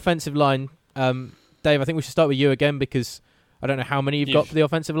 let's do the offensive line. Dave, I think we should start with you again because I don't know how many you've got for the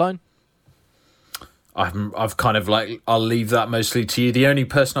offensive line. I've kind of I'll leave that mostly to you. The only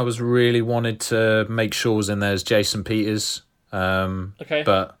person I was really wanted to make sure was in there is Jason Peters. Okay.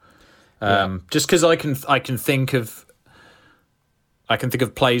 But Just because I can think of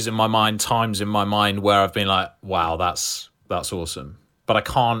plays in my mind, times in my mind where I've been like, wow, that's awesome. But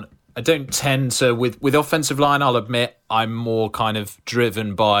I don't tend to with offensive line. I'll admit I'm more kind of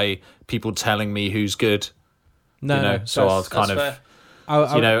driven by people telling me who's good. So I'll kind of. Fair.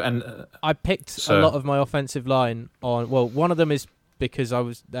 I picked a lot of my offensive line on. Well, one of them is because I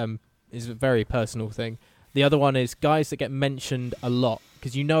was is a very personal thing. The other one is guys that get mentioned a lot,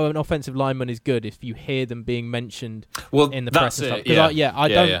 because an offensive lineman is good if you hear them being mentioned in the press and stuff.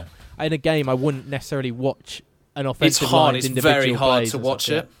 Because in a game I wouldn't necessarily watch an offensive line's individual plays. It's very hard to watch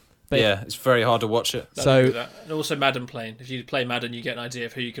it. But it's very hard to watch it. And also Madden playing. If you play Madden, you get an idea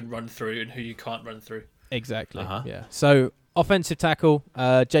of who you can run through and who you can't run through. Exactly. Yeah. So offensive tackle,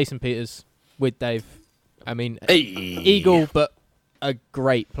 Jason Peters with Dave. I mean, Eagle, but a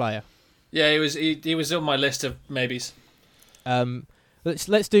great player. Yeah, he was on my list of maybes.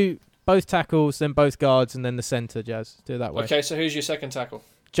 Let's do both tackles, then both guards, and then the centre. Jazz, do it that way. Okay, so who's your second tackle?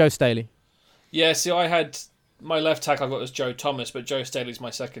 Joe Staley. Yeah, see, I had my left tackle I got was Joe Thomas, but Joe Staley's my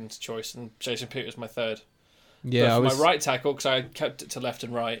second choice, and Jason Peters my third. Yeah, but for my right tackle, because I kept it to left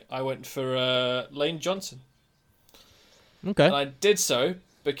and right, I went for Lane Johnson. Okay. And I did so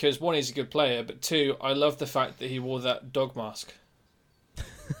because one, he's a good player, but two, I love the fact that he wore that dog mask.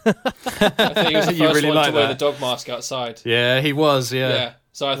 I think he was the first one to wear the dog mask outside. Yeah, he was. Yeah.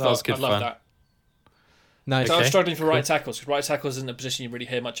 So I thought I loved that. Nice. So I was struggling for right tackles, because right tackles isn't a position you really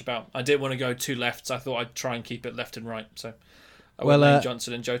hear much about. I didn't want to go two lefts. I thought I'd try and keep it left and right. So I went Lane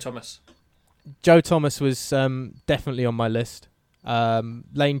Johnson and Joe Thomas. Joe Thomas was definitely on my list.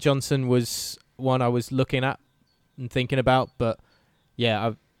 Lane Johnson was one I was looking at and thinking about, but yeah,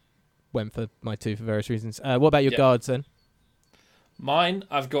 I went for my two for various reasons. What about your guards then? Mine,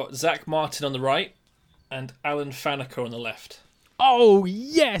 I've got Zach Martin on the right and Alan Faneca on the left. Oh,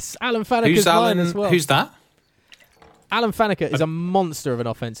 yes! Alan Faneca's mine as well. Who's that? Alan Faneca is a monster of an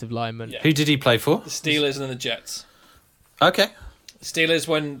offensive lineman. Yeah. Who did he play for? The Steelers and then the Jets. Okay. Steelers,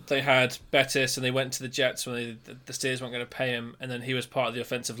 when they had Bettis and they went to the Jets, when the Steelers weren't going to pay him, and then he was part of the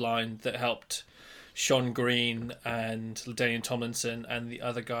offensive line that helped Sean Green and LaDainian Tomlinson and the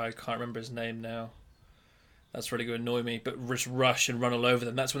other guy, I can't remember his name now. That's really going to annoy me, but just rush and run all over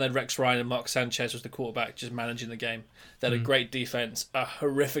them. That's when they had Rex Ryan and Mark Sanchez was the quarterback, just managing the game. They had a great defense, a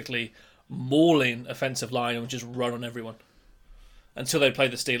horrifically mauling offensive line, and would just run on everyone. Until they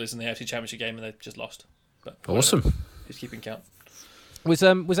played the Steelers in the AFC Championship game, and they just lost. But awesome. Who's keeping count? Was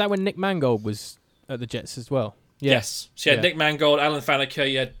that when Nick Mangold was at the Jets as well? Yeah. Yes. So you had Nick Mangold, Alan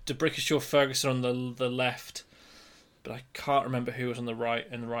Faneca, you had DeBrickashaw Ferguson on the left, but I can't remember who was on the right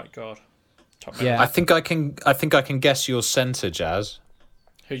and the right guard. I think I can guess your centre, Jazz.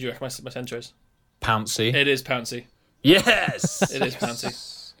 Who do you reckon my centre is? Pouncey. It is Pouncey. Yes! It is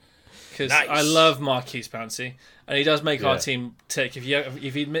Pouncey. Because I love Marquise Pouncey, and he does make our team tick.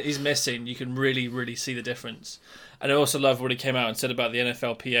 If he's missing, you can really, really see the difference. And I also love what he came out and said about the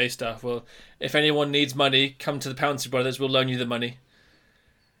NFLPA stuff. Well, if anyone needs money, come to the Pouncey Brothers. We'll loan you the money.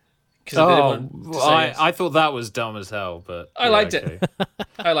 I thought that was dumb as hell, but I liked it.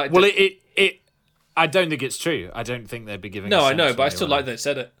 I liked it. Well, I don't think it's true. I don't think they'd be giving. No, I know, but I still like that they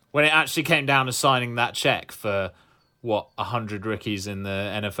said it. When it actually came down to signing that check for 100 rookies in the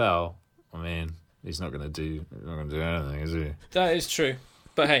NFL, I mean, he's not going to do anything, is he? That is true.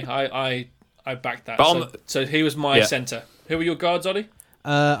 But hey, I backed that. So he was my centre. Who were your guards, Ollie?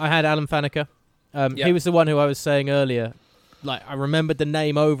 I had Alan Faneca. He was the one who I was saying earlier. Like, I remembered the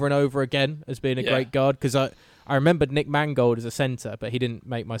name over and over again as being a great guard, because I remembered Nick Mangold as a centre, but he didn't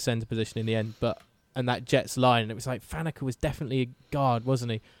make my centre position in the end. And that Jets line, and it was like Faneca was definitely a guard,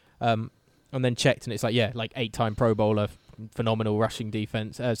 wasn't he? And then checked, and it's like 8-time Pro Bowler, phenomenal rushing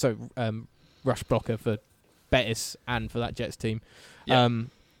defense. Rush blocker for Bettis and for that Jets team.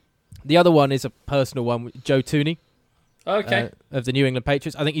 The other one is a personal one, Joe Thuney. Okay. Of the New England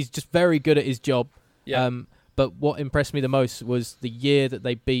Patriots. I think he's just very good at his job. Yeah. But what impressed me the most was the year that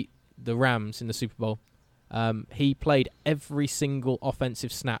they beat the Rams in the Super Bowl. He played every single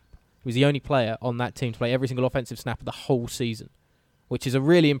offensive snap. He was the only player on that team to play every single offensive snap of the whole season, which is a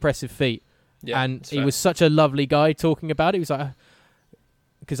really impressive feat. Yeah, and he was such a lovely guy talking about it. He was like,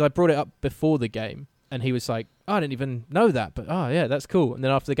 because I brought it up before the game, and he was like, I didn't even know that, but that's cool. And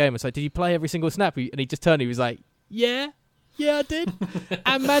then after the game, I was like, did you play every single snap? And he just turned, he was like, yeah, I did.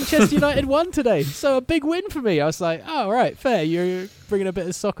 And Manchester United won today, so a big win for me. I was like, oh, right, fair. You're bringing a bit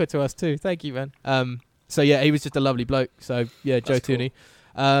of soccer to us too. Thank you, man. So yeah, he was just a lovely bloke. So yeah, Joe Thuney.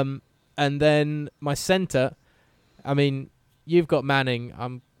 And then my centre, I mean, you've got Manning.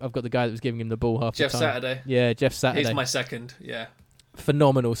 I've got the guy that was giving him the ball half the time. Jeff Saturday. Yeah, Jeff Saturday. He's my second, yeah.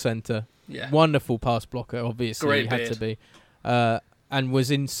 phenomenal centre. Yeah. Wonderful pass blocker, obviously. Great He had beard. to be. And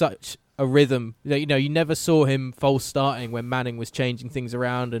was in such a rhythm. You know, you never saw him false starting when Manning was changing things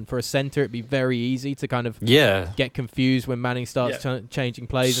around. And for a centre, it'd be very easy to kind of get confused when Manning starts changing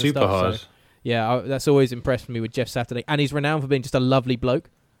plays and stuff. Super hard. So, yeah, that's always impressed me with Jeff Saturday. And he's renowned for being just a lovely bloke.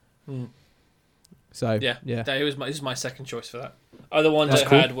 Mm. So, Yeah. yeah. This is my second choice for that. Other ones That's I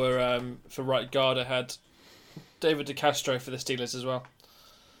cool. had were for right guard. I had David DeCastro for the Steelers as well.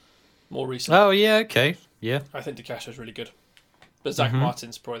 More recent. Oh, yeah, okay. Yeah. I think DeCastro's really good. But Zach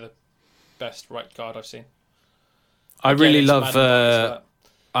Martin's probably the best right guard I've seen. I Again, really it's love... Madden bias for that.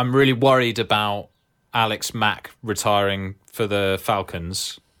 I'm really worried about Alex Mack retiring for the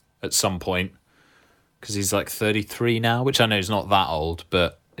Falcons at some point because he's like 33 now, which I know is not that old,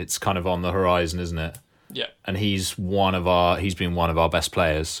 but it's kind of on the horizon, isn't it? Yeah. And he's been one of our best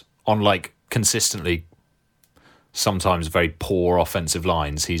players on like consistently sometimes very poor offensive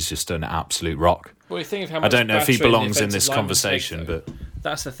lines. He's just an absolute rock. Well, you think of how I much don't know if he battering the belongs in offensive this linemen conversation, take, but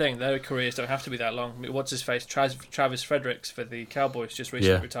that's the thing. Their careers don't have to be that long. I mean, what's his face? Travis Fredericks for the Cowboys just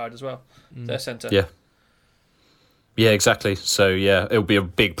recently retired as well. Their centre. Yeah, exactly. So yeah, it'll be a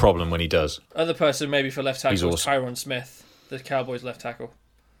big problem when he does. Other person maybe for left tackle He's was awesome. Tyron Smith, the Cowboys left tackle.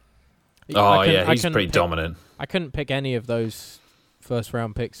 Oh yeah, he's couldn't pretty pick- dominant. I couldn't pick any of those first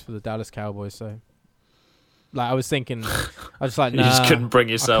round picks for the Dallas Cowboys, so like I was thinking I was like, You nah, just couldn't bring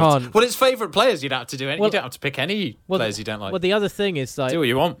I yourself. can't. Well, it's favourite players. You'd have to do any. Well- you don't have to pick any players you don't like. Well, the other thing is like do what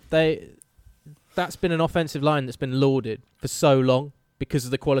you want. that's been an offensive line that's been lauded for so long because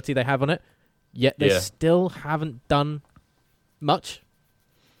of the quality they have on it, yet they still haven't done much.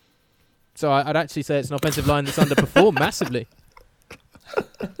 So I'd actually say it's an offensive line that's underperformed massively.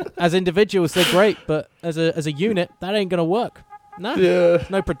 As individuals, they're great, but as a unit, that ain't gonna work. No,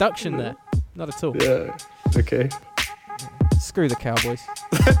 no production there, not at all. Yeah. Okay. Screw the Cowboys.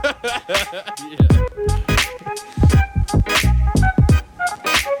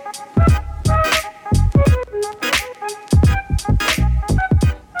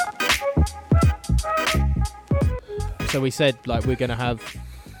 So we said like we're going to have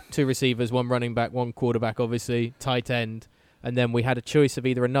 2 receivers, 1 running back, 1 quarterback, obviously, tight end, and then we had a choice of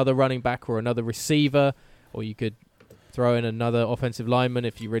either another running back or another receiver, or you could throw in another offensive lineman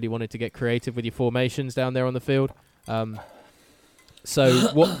if you really wanted to get creative with your formations down there on the field.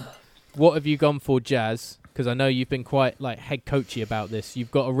 So what have you gone for, Jazz? Because I know you've been quite like head coachy about this.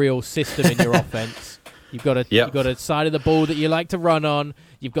 You've got a real system in your offense. You've got a side of the ball that you like to run on.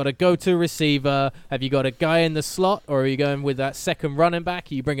 You've got a go-to receiver. Have you got a guy in the slot, or are you going with that second running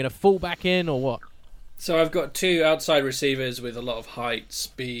back? Are you bringing a fullback in, or what? So I've got 2 outside receivers with a lot of height,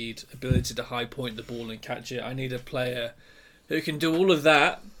 speed, ability to high point the ball and catch it. I need a player who can do all of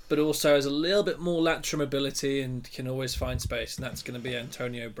that, but also has a little bit more lateral mobility and can always find space, and that's going to be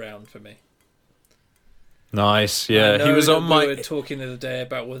Antonio Brown for me. Nice. I Yeah, know he was that on my. We were talking the other day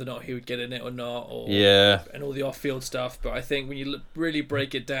about whether or not he would get in it or not, and all the off-field stuff. But I think when you really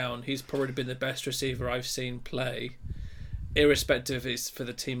break it down, he's probably been the best receiver I've seen play, irrespective if it's for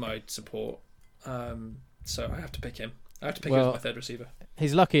the team I support. So I have to pick him. I have to pick him as my third receiver.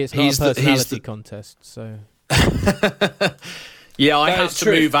 He's lucky it's not a personality contest. So Yeah, I That had is to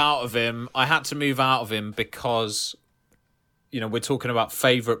true. move out of him. I had to move out of him because, we're talking about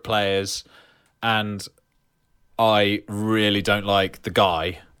favourite players, and I really don't like the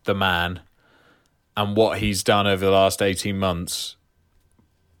guy, the man, and what he's done over the last 18 months.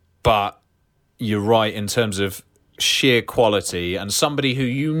 But you're right in terms of sheer quality and somebody who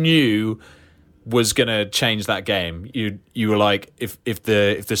you knew was going to change that game. You were like, if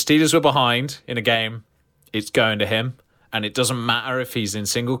the Steelers were behind in a game, it's going to him. And it doesn't matter if he's in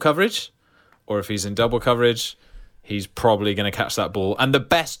single coverage or if he's in double coverage, he's probably going to catch that ball. And the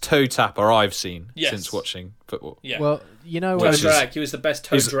best toe tapper I've seen since watching football. Yeah. well, you know toe what? drag. He was the best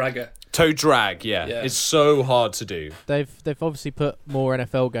toe dragger. Toe drag, yeah. It's so hard to do. They've obviously put more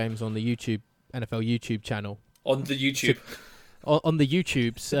NFL games on the NFL YouTube channel. On the YouTube. On the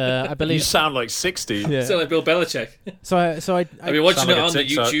YouTubes, I You believe. sound like 60. Yeah. Sound like Bill Belichick. So I I've been watching Sound it like a on the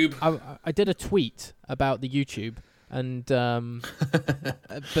TikTok. YouTube. I did a tweet about the YouTube, and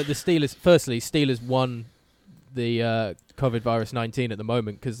but the Steelers won the COVID virus 19 at the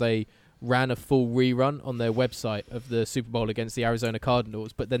moment because they ran a full rerun on their website of the Super Bowl against the Arizona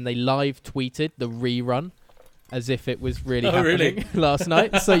Cardinals, but then they live tweeted the rerun as if it was really happening last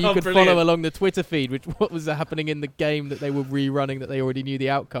night. So you could Brilliant. follow along the Twitter feed, what was happening in the game that they were rerunning, that they already knew the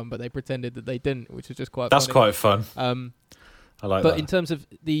outcome, but they pretended that they didn't, which was just quite That's funny. quite fun. I like that. But in terms of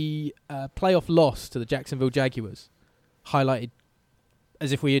the playoff loss to the Jacksonville Jaguars, highlighted,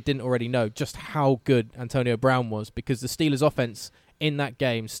 as if we didn't already know, just how good Antonio Brown was, because the Steelers' offense in that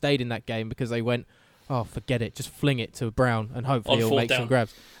game stayed in that game because they went, oh, forget it, just fling it to Brown and hopefully he'll make some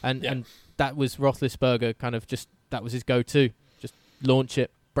grabs. And that was Roethlisberger that was his go-to. Just launch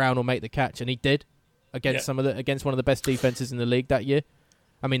it, Brown will make the catch, and he did against against one of the best defenses in the league that year.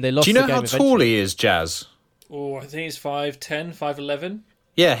 I mean, they lost the game. Do you know how tall he is, Jazz? Oh, I think he's 5'10", 5'11".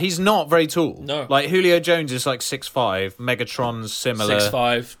 Yeah, he's not very tall. No. Like, Julio Jones is like 6'5", Megatron's similar.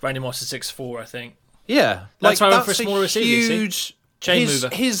 6'5", Randy Moss is 6'4", I think. Yeah. That's why I went that's for a smaller receiver, huge chain mover.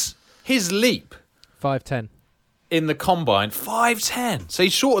 His leap 5'10". in the combine, 5'10". So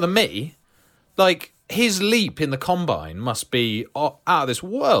he's shorter than me. Like, his leap in the combine must be out of this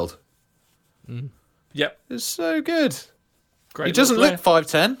world. Yep. It's so good. Great. He doesn't look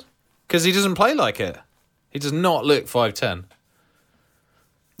 5'10", because he doesn't play like it. He does not look 5'10".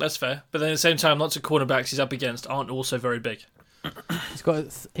 That's fair. But then at the same time, lots of cornerbacks he's up against aren't also very big. He's got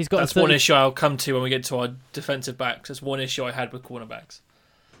That's one issue I'll come to when we get to our defensive backs. That's one issue I had with cornerbacks.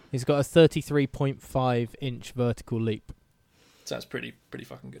 He's got a 33.5-inch vertical leap. So that's pretty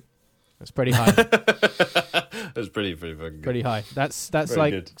fucking good. That's pretty high. That's pretty fucking good. Pretty high. That's Very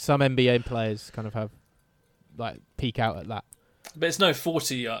like good. some NBA players kind of have, like, peak out at that. But it's no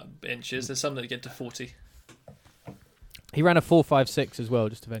 40 inches. There's some that get to 40. He ran a 4.56 as well,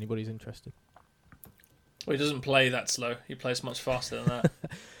 just if anybody's interested. Well, he doesn't play that slow. He plays much faster than that.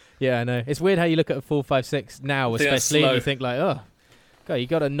 Yeah, I know. It's weird how you look at a 4.56 now, I think that's especially, and you slow. think like, oh, God, you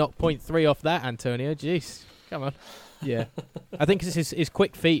got to knock 0.3 off that, Antonio. Jeez, come on. Yeah, I think it's his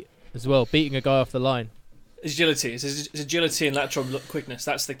quick feet as well, beating a guy off the line. His agility. It's his agility and lateral quickness.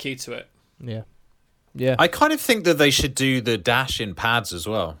 That's the key to it. Yeah, yeah. I kind of think that they should do the dash in pads as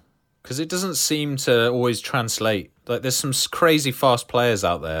well, because it doesn't seem to always translate. Like, there's some crazy fast players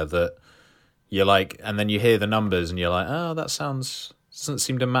out there that you're like, and then you hear the numbers and you're like, oh, that doesn't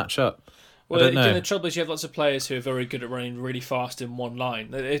seem to match up. Well, I don't know. again, the trouble is you have lots of players who are very good at running really fast in one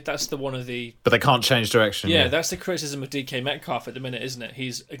line. That's one of the... But they can't change direction. Yeah, that's the criticism of DK Metcalf at the minute, isn't it?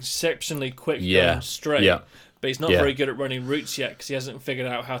 He's exceptionally quick Yeah. going straight, Yeah. but he's not Yeah. very good at running routes yet because he hasn't figured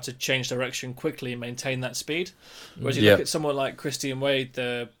out how to change direction quickly and maintain that speed. Whereas you Yeah. look at someone like Christian Wade,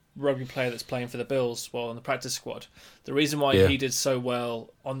 the rugby player that's playing for the Bills, in the practice squad, the reason why Yeah. he did so well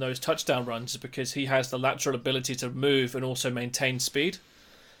on those touchdown runs is because he has the lateral ability to move and also maintain speed.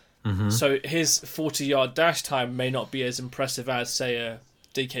 Mm-hmm. So his 40-yard dash time may not be as impressive as, say, a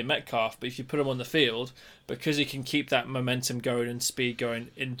DK Metcalf, but if you put him on the field, because he can keep that momentum going and speed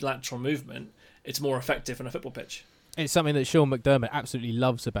going in lateral movement, it's more effective on a football pitch. It's something that Sean McDermott absolutely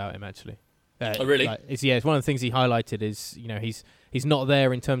loves about him, actually. Oh, really? It's one of the things he highlighted is, he's not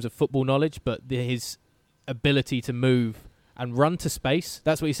there in terms of football knowledge, but his ability to move and run to space.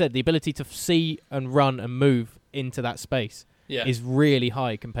 That's what he said. The ability to see and run and move into that space is really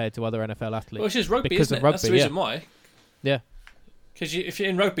high compared to other NFL athletes. Well, it's just rugby, because isn't of it? Rugby, That's the reason why. Yeah. Because if you're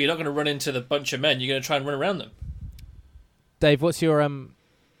in rugby, you're not going to run into the bunch of men. You're going to try and run around them. Dave, what's your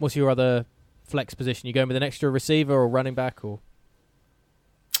other flex position? You going with an extra receiver or running back or?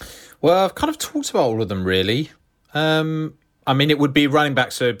 Well, I've kind of talked about all of them, really. I mean, it would be running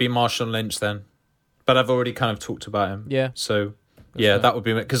back, so it'd be Marshawn Lynch then. But I've already kind of talked about him. Yeah. So, fair. that would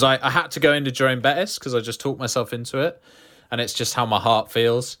be... Because I had to go into Jerome Bettis because I just talked myself into it. And it's just how my heart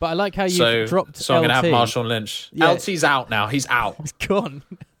feels. But I like how you dropped So I'm going to have LT. Marshawn Lynch. Yeah. LT's out now. He's out. He's gone.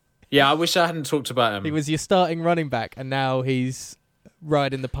 Yeah, I wish I hadn't talked about him. He was your starting running back, and now he's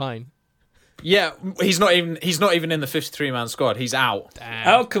riding the pine. Yeah, he's not even in the 53-man squad. He's out. Damn.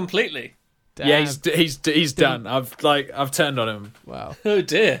 Out completely. Damn. Yeah, he's done. I've turned on him. Wow. Oh,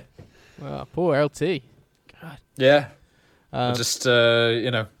 dear. Wow. Poor LT. Yeah. Just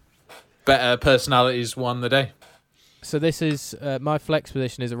better personalities won the day. So this is my flex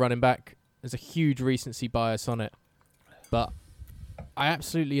position is a running back. There's a huge recency bias on it, but I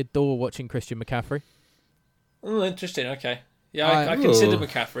absolutely adore watching Christian McCaffrey. Oh, interesting. Okay. Yeah, I consider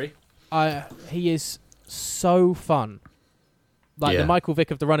McCaffrey. He is so fun. Like the Michael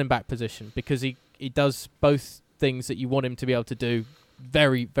Vick of the running back position, because he does both things that you want him to be able to do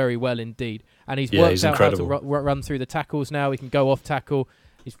very, very well indeed. And he's worked out incredible. how to run through the tackles now. He can go off tackle.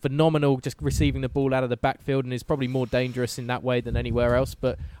 He's phenomenal just receiving the ball out of the backfield, and is probably more dangerous in that way than anywhere else.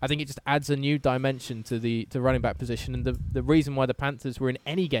 But I think it just adds a new dimension to the running back position. And the reason why the Panthers were in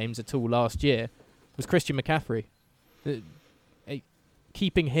any games at all last year was Christian McCaffrey.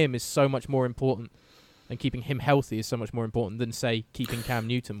 Keeping him is so much more important, and keeping him healthy is so much more important than, say, keeping Cam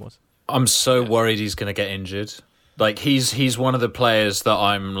Newton was. I'm so worried he's going to get injured. Like, he's one of the players that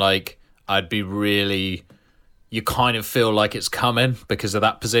I'm like, I'd be really... You kind of feel like it's coming because of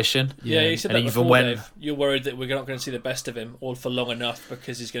that position. Yeah, you said and that even before, when Dave. You're worried that we're not going to see the best of him all for long enough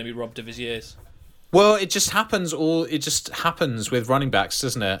because he's going to be robbed of his years. Well, it just happens with running backs,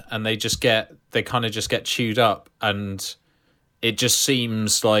 doesn't it? And they kind of just get chewed up, and it just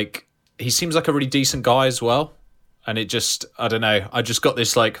seems like he seems like a really decent guy as well. And it just, I don't know, I just got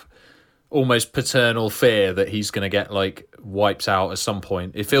this like almost paternal fear that he's going to get like wiped out at some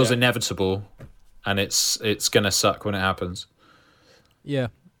point. It feels inevitable, and it's going to suck when it happens. Yeah.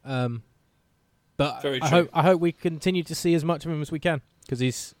 But Very true. I hope we continue to see as much of him as we can, because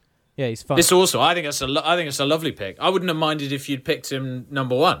he's fun. It's also, I think it's a lovely pick. I wouldn't have minded if you'd picked him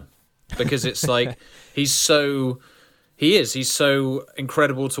number 1, because it's like he's so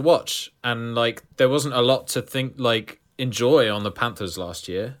incredible to watch, and like there wasn't a lot to enjoy on the Panthers last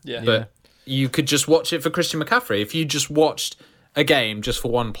year. Yeah. But you could just watch it for Christian McCaffrey. If you just watched a game just for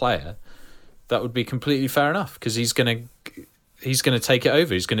one player, that would be completely fair enough, because he's gonna take it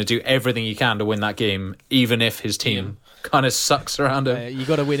over. He's gonna do everything he can to win that game, even if his team kind of sucks around him. You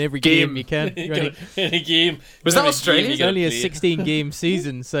got to win every game you can. Any game. Was that Australia? It's only a 16-game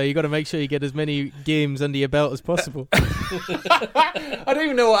season, so you got to make sure you get as many games under your belt as possible. I don't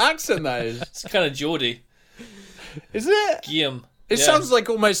even know what accent that is. It's kind of Geordie. Is it? Guillaume. It sounds like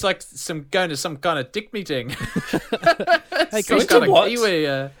almost like going to some kind of dick meeting. Hey, Some Christian, kind of what?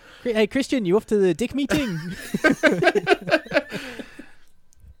 Kiwi, Hey, Christian, you off to the dick meeting?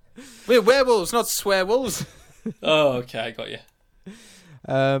 We're werewolves, not swearwolves. Oh, okay, I got you.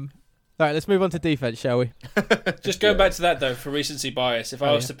 All right, let's move on to defense, shall we? Just going back to that, though, for recency bias, if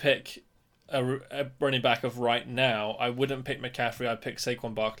I was to pick a running back of right now, I wouldn't pick McCaffrey, I'd pick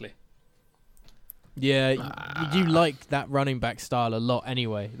Saquon Barkley. Yeah, you like that running back style a lot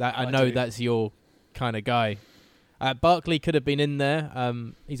anyway. I know that's your kind of guy. Barkley could have been in there.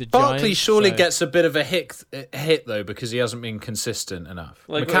 He's a Barkley giant, surely so- gets a bit of a hit though, because he hasn't been consistent enough.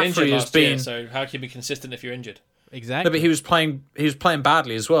 Well, he got injured McCaffrey has last year, been, so how can you be consistent if you're injured? Exactly. no, but he was playing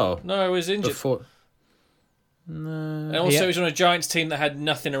badly as well. No, he was injured. Before. And also, he was on a Giants team that had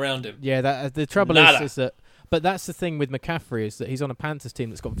nothing around him. Yeah, the trouble Nada. is that. But that's the thing with McCaffrey, is that he's on a Panthers team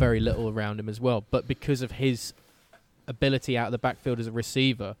that's got very little around him as well. But because of his ability out of the backfield as a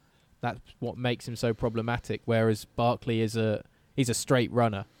receiver, that's what makes him so problematic. Whereas Barkley he's a straight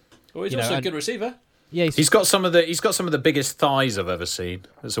runner. Well, he's also a good receiver. Yeah, He's got some of the biggest thighs I've ever seen.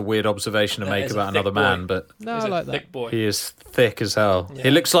 That's a weird observation to That make is a about thick another boy. man, but no, He's I a like that. thick boy. he is thick as hell. Yeah.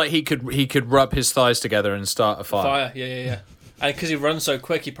 It looks like he could rub his thighs together and start a fire. Yeah. And because he runs so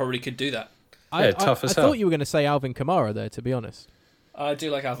quick, he probably could do that. Tough as I hell. thought you were going to say Alvin Kamara there, to be honest. I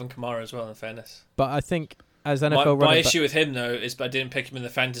do like Alvin Kamara as well, in fairness. But I think as NFL My running issue with him, though, is I didn't pick him in the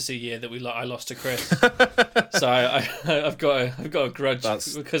fantasy year that I lost to Chris. So I've got a grudge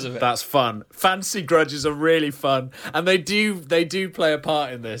because of it. That's fun. Fantasy grudges are really fun, and they do play a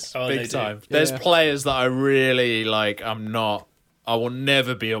part in this big time. There's players that I really like. I will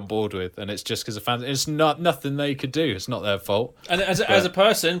never be on board with, and it's just because of fans. It's nothing they could do. It's not their fault. And as a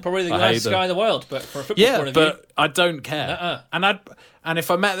person, probably the nicest guy in the world. But for a football point of view, but I don't care. And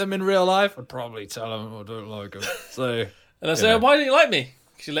if I met them in real life, I'd probably tell them I don't like them. So and I say, why didn't you like me?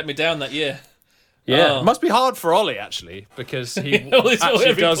 Because you let me down that year. yeah, Oh. it must be hard for Ollie actually, because he Well, it's all actually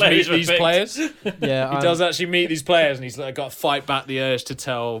every does player meet he's these picked. players. Yeah, He does actually meet these players, and he's like got to fight back the urge to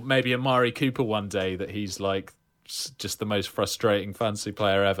tell maybe Amari Cooper one day that he's like just the most frustrating fantasy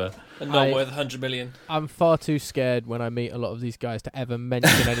player ever. And not worth 100 million. I'm far too scared when I meet a lot of these guys to ever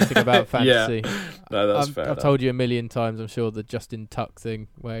mention anything about fantasy. No, that's fair. I've told you a million times, I'm sure, the Justin Tuck thing,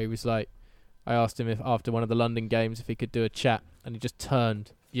 where he was like, I asked him if after one of the London games if he could do a chat, and he just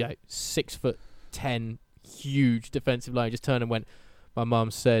turned, 6'10", huge defensive line, he just turned and went, my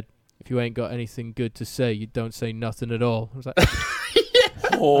mum said, if you ain't got anything good to say, you don't say nothing at all. I was like,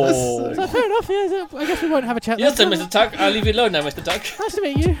 Oh. so fair enough, yeah, I guess we won't have a chat. Yes, then. sir, Mr. Tuck. I'll leave you alone now, Mr. Tuck. Nice to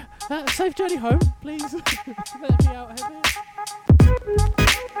meet you. Safe journey home, please. Let me out here.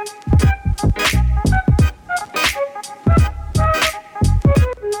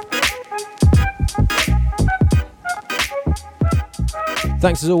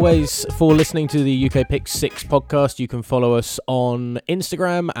 Thanks as always for listening to the UK Pick 6 podcast. You can follow us on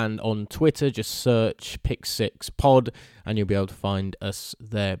Instagram and on Twitter. Just search Pick 6 Pod and you'll be able to find us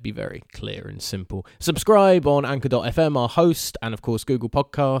there. Be very clear and simple. Subscribe on Anchor.fm, our host, and of course Google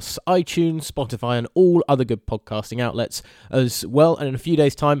Podcasts, iTunes, Spotify, and all other good podcasting outlets as well. And in a few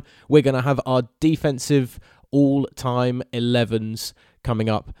days' time, we're going to have our defensive all-time 11s coming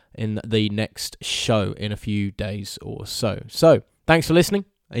up in the next show in a few days or so. So, thanks for listening.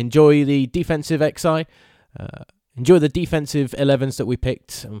 Enjoy the defensive XI. Enjoy the defensive 11s that we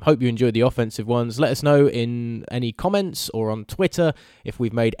picked. Hope you enjoyed the offensive ones. Let us know in any comments or on Twitter if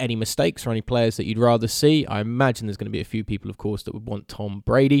we've made any mistakes or any players that you'd rather see. I imagine there's going to be a few people, of course, that would want Tom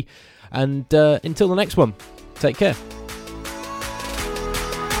Brady. And until the next one, take care.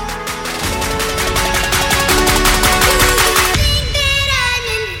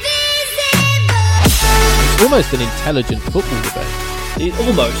 It's almost an intelligent football debate.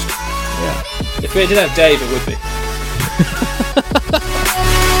 Almost. Yeah. If we didn't have Dave, it would be.